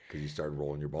gear. Because you started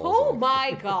rolling your balls Oh off.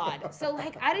 my God. So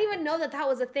like, I didn't even know that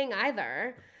was a thing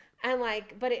either. And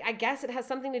like, but I guess it has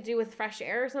something to do with fresh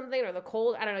air or something, or the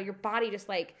cold. I don't know. Your body just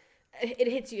like, it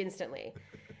hits you instantly.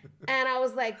 And I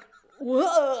was like,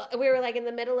 whoa. We were like in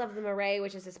the middle of the Marais,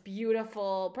 which is this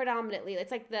beautiful, predominantly,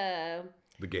 it's like the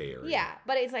gay area. Yeah,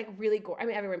 but it's like really gorgeous. I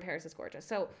mean, everywhere in Paris is gorgeous.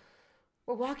 So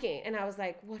we're walking and I was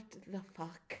like, what the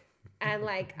fuck? And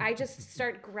like, I just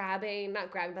start not grabbing,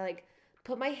 but like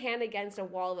put my hand against a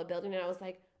wall of a building. And I was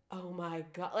like, oh my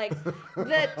God. Like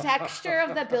the texture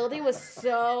of the building was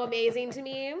so amazing to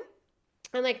me.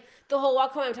 And like the whole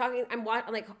walk home, I'm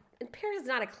like, Paris is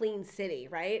not a clean city,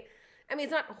 right? I mean,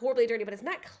 it's not horribly dirty, but it's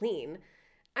not clean.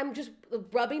 I'm just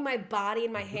rubbing my body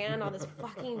and my hand on this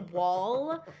fucking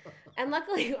wall. And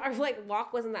luckily our like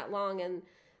walk wasn't that long. And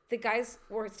the guys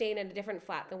were staying in a different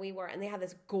flat than we were, and they had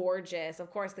this gorgeous,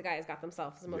 of course the guys got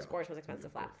themselves the most gorgeous, most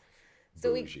expensive flat.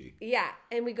 So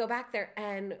and we go back there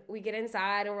and we get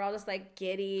inside and we're all just like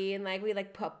giddy and like we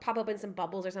like pop up in some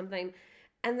bubbles or something.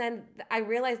 And then I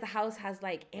realized the house has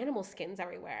like animal skins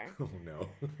everywhere. Oh no.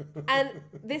 And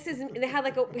they had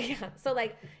like so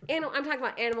like I'm talking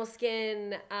about animal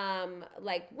skin,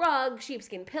 like rugs,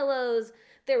 sheepskin pillows.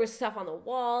 There was stuff on the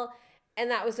wall. And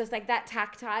that was just like that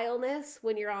tactileness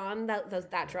when you're on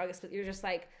that drug. You're just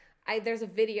like, there's a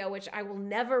video which I will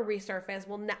never resurface.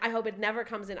 I hope it never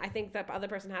comes in. I think that other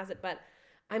person has it, but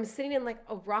I'm sitting in like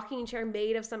a rocking chair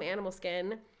made of some animal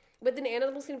skin with an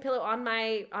animal skin pillow on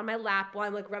my lap while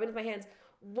I'm like rubbing with my hands,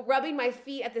 rubbing my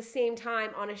feet at the same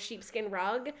time on a sheepskin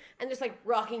rug and just like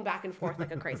rocking back and forth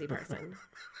like a crazy person.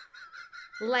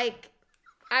 Like,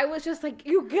 I was just like,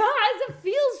 you guys, it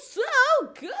feels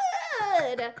so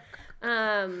good.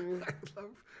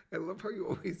 I love how you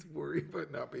always worry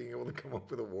about not being able to come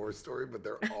up with a war story, but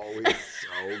they're always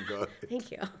so good. Thank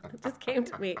you. It just came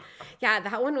to me. Yeah,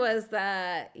 that one was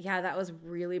that was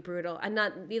really brutal. And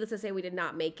needless to say, we did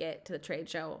not make it to the trade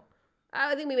show.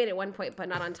 I think we made it at one point, but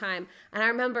not on time. And I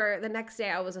remember the next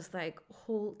day I was just like,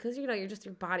 because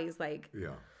your body's like,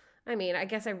 yeah. I mean, I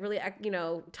guess I really,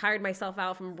 tired myself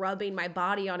out from rubbing my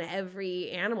body on every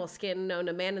animal skin known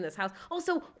to man in this house.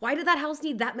 Also, why did that house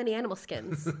need that many animal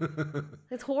skins?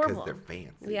 It's horrible. Because they're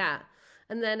fancy. Yeah.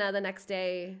 And then the next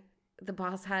day, the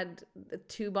boss had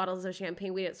 2 bottles of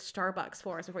champagne we at Starbucks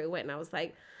for us before we went. And I was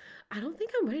like, I don't think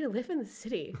I'm ready to live in the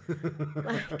city.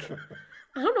 Like,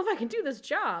 I don't know if I can do this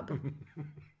job.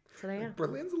 So there, yeah.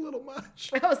 Berlin's a little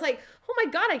much. I was like, oh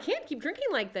my God, I can't keep drinking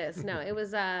like this. No, it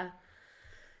was...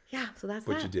 Yeah, so that's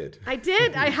But you did. I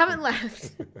did. I haven't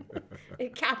left.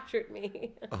 It captured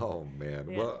me. Oh, man.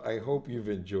 Yeah. Well, I hope you've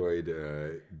enjoyed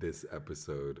this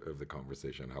episode of The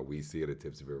Conversation, how we see it at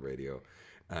Tips of It Radio.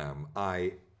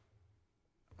 I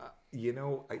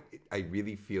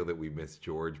really feel that we missed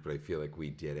George, but I feel like we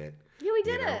did it. Yeah, we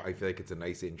did it. I feel like it's a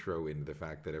nice intro into the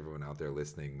fact that everyone out there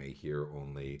listening may hear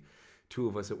only two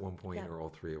of us at one point or all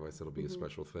three of us. It'll be a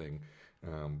special thing.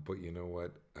 But you know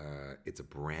what? It's a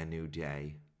brand new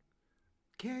day.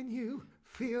 Can you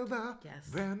feel the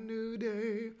brand new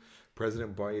day?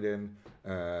 President Biden,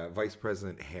 Vice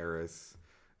President Harris,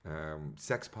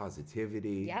 sex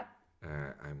positivity. Yep.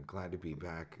 I'm glad to be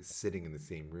back sitting in the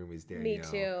same room as Danielle. Me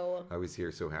too. I was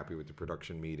here so happy with the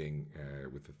production meeting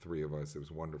with the three of us. It was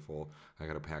wonderful. I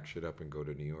got to pack shit up and go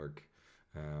to New York.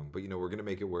 But, we're going to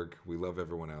make it work. We love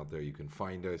everyone out there. You can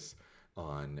find us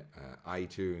on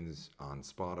iTunes, on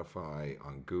Spotify,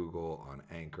 on Google, on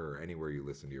Anchor, anywhere you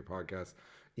listen to your podcast.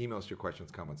 Email us your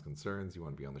questions, comments, concerns. You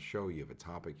want to be on the show, you have a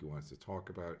topic you want us to talk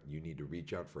about, you need to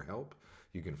reach out for help.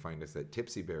 You can find us at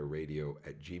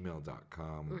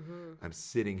tipsybearradio@gmail.com. I'm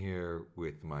sitting here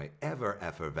with my ever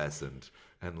effervescent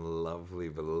and lovely,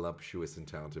 voluptuous, and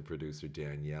talented producer,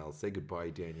 Danielle. Say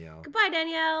goodbye, Danielle. Goodbye,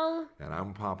 Danielle. And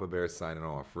I'm Papa Bear signing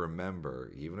off.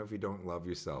 Remember, even if you don't love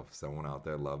yourself, someone out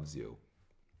there loves you.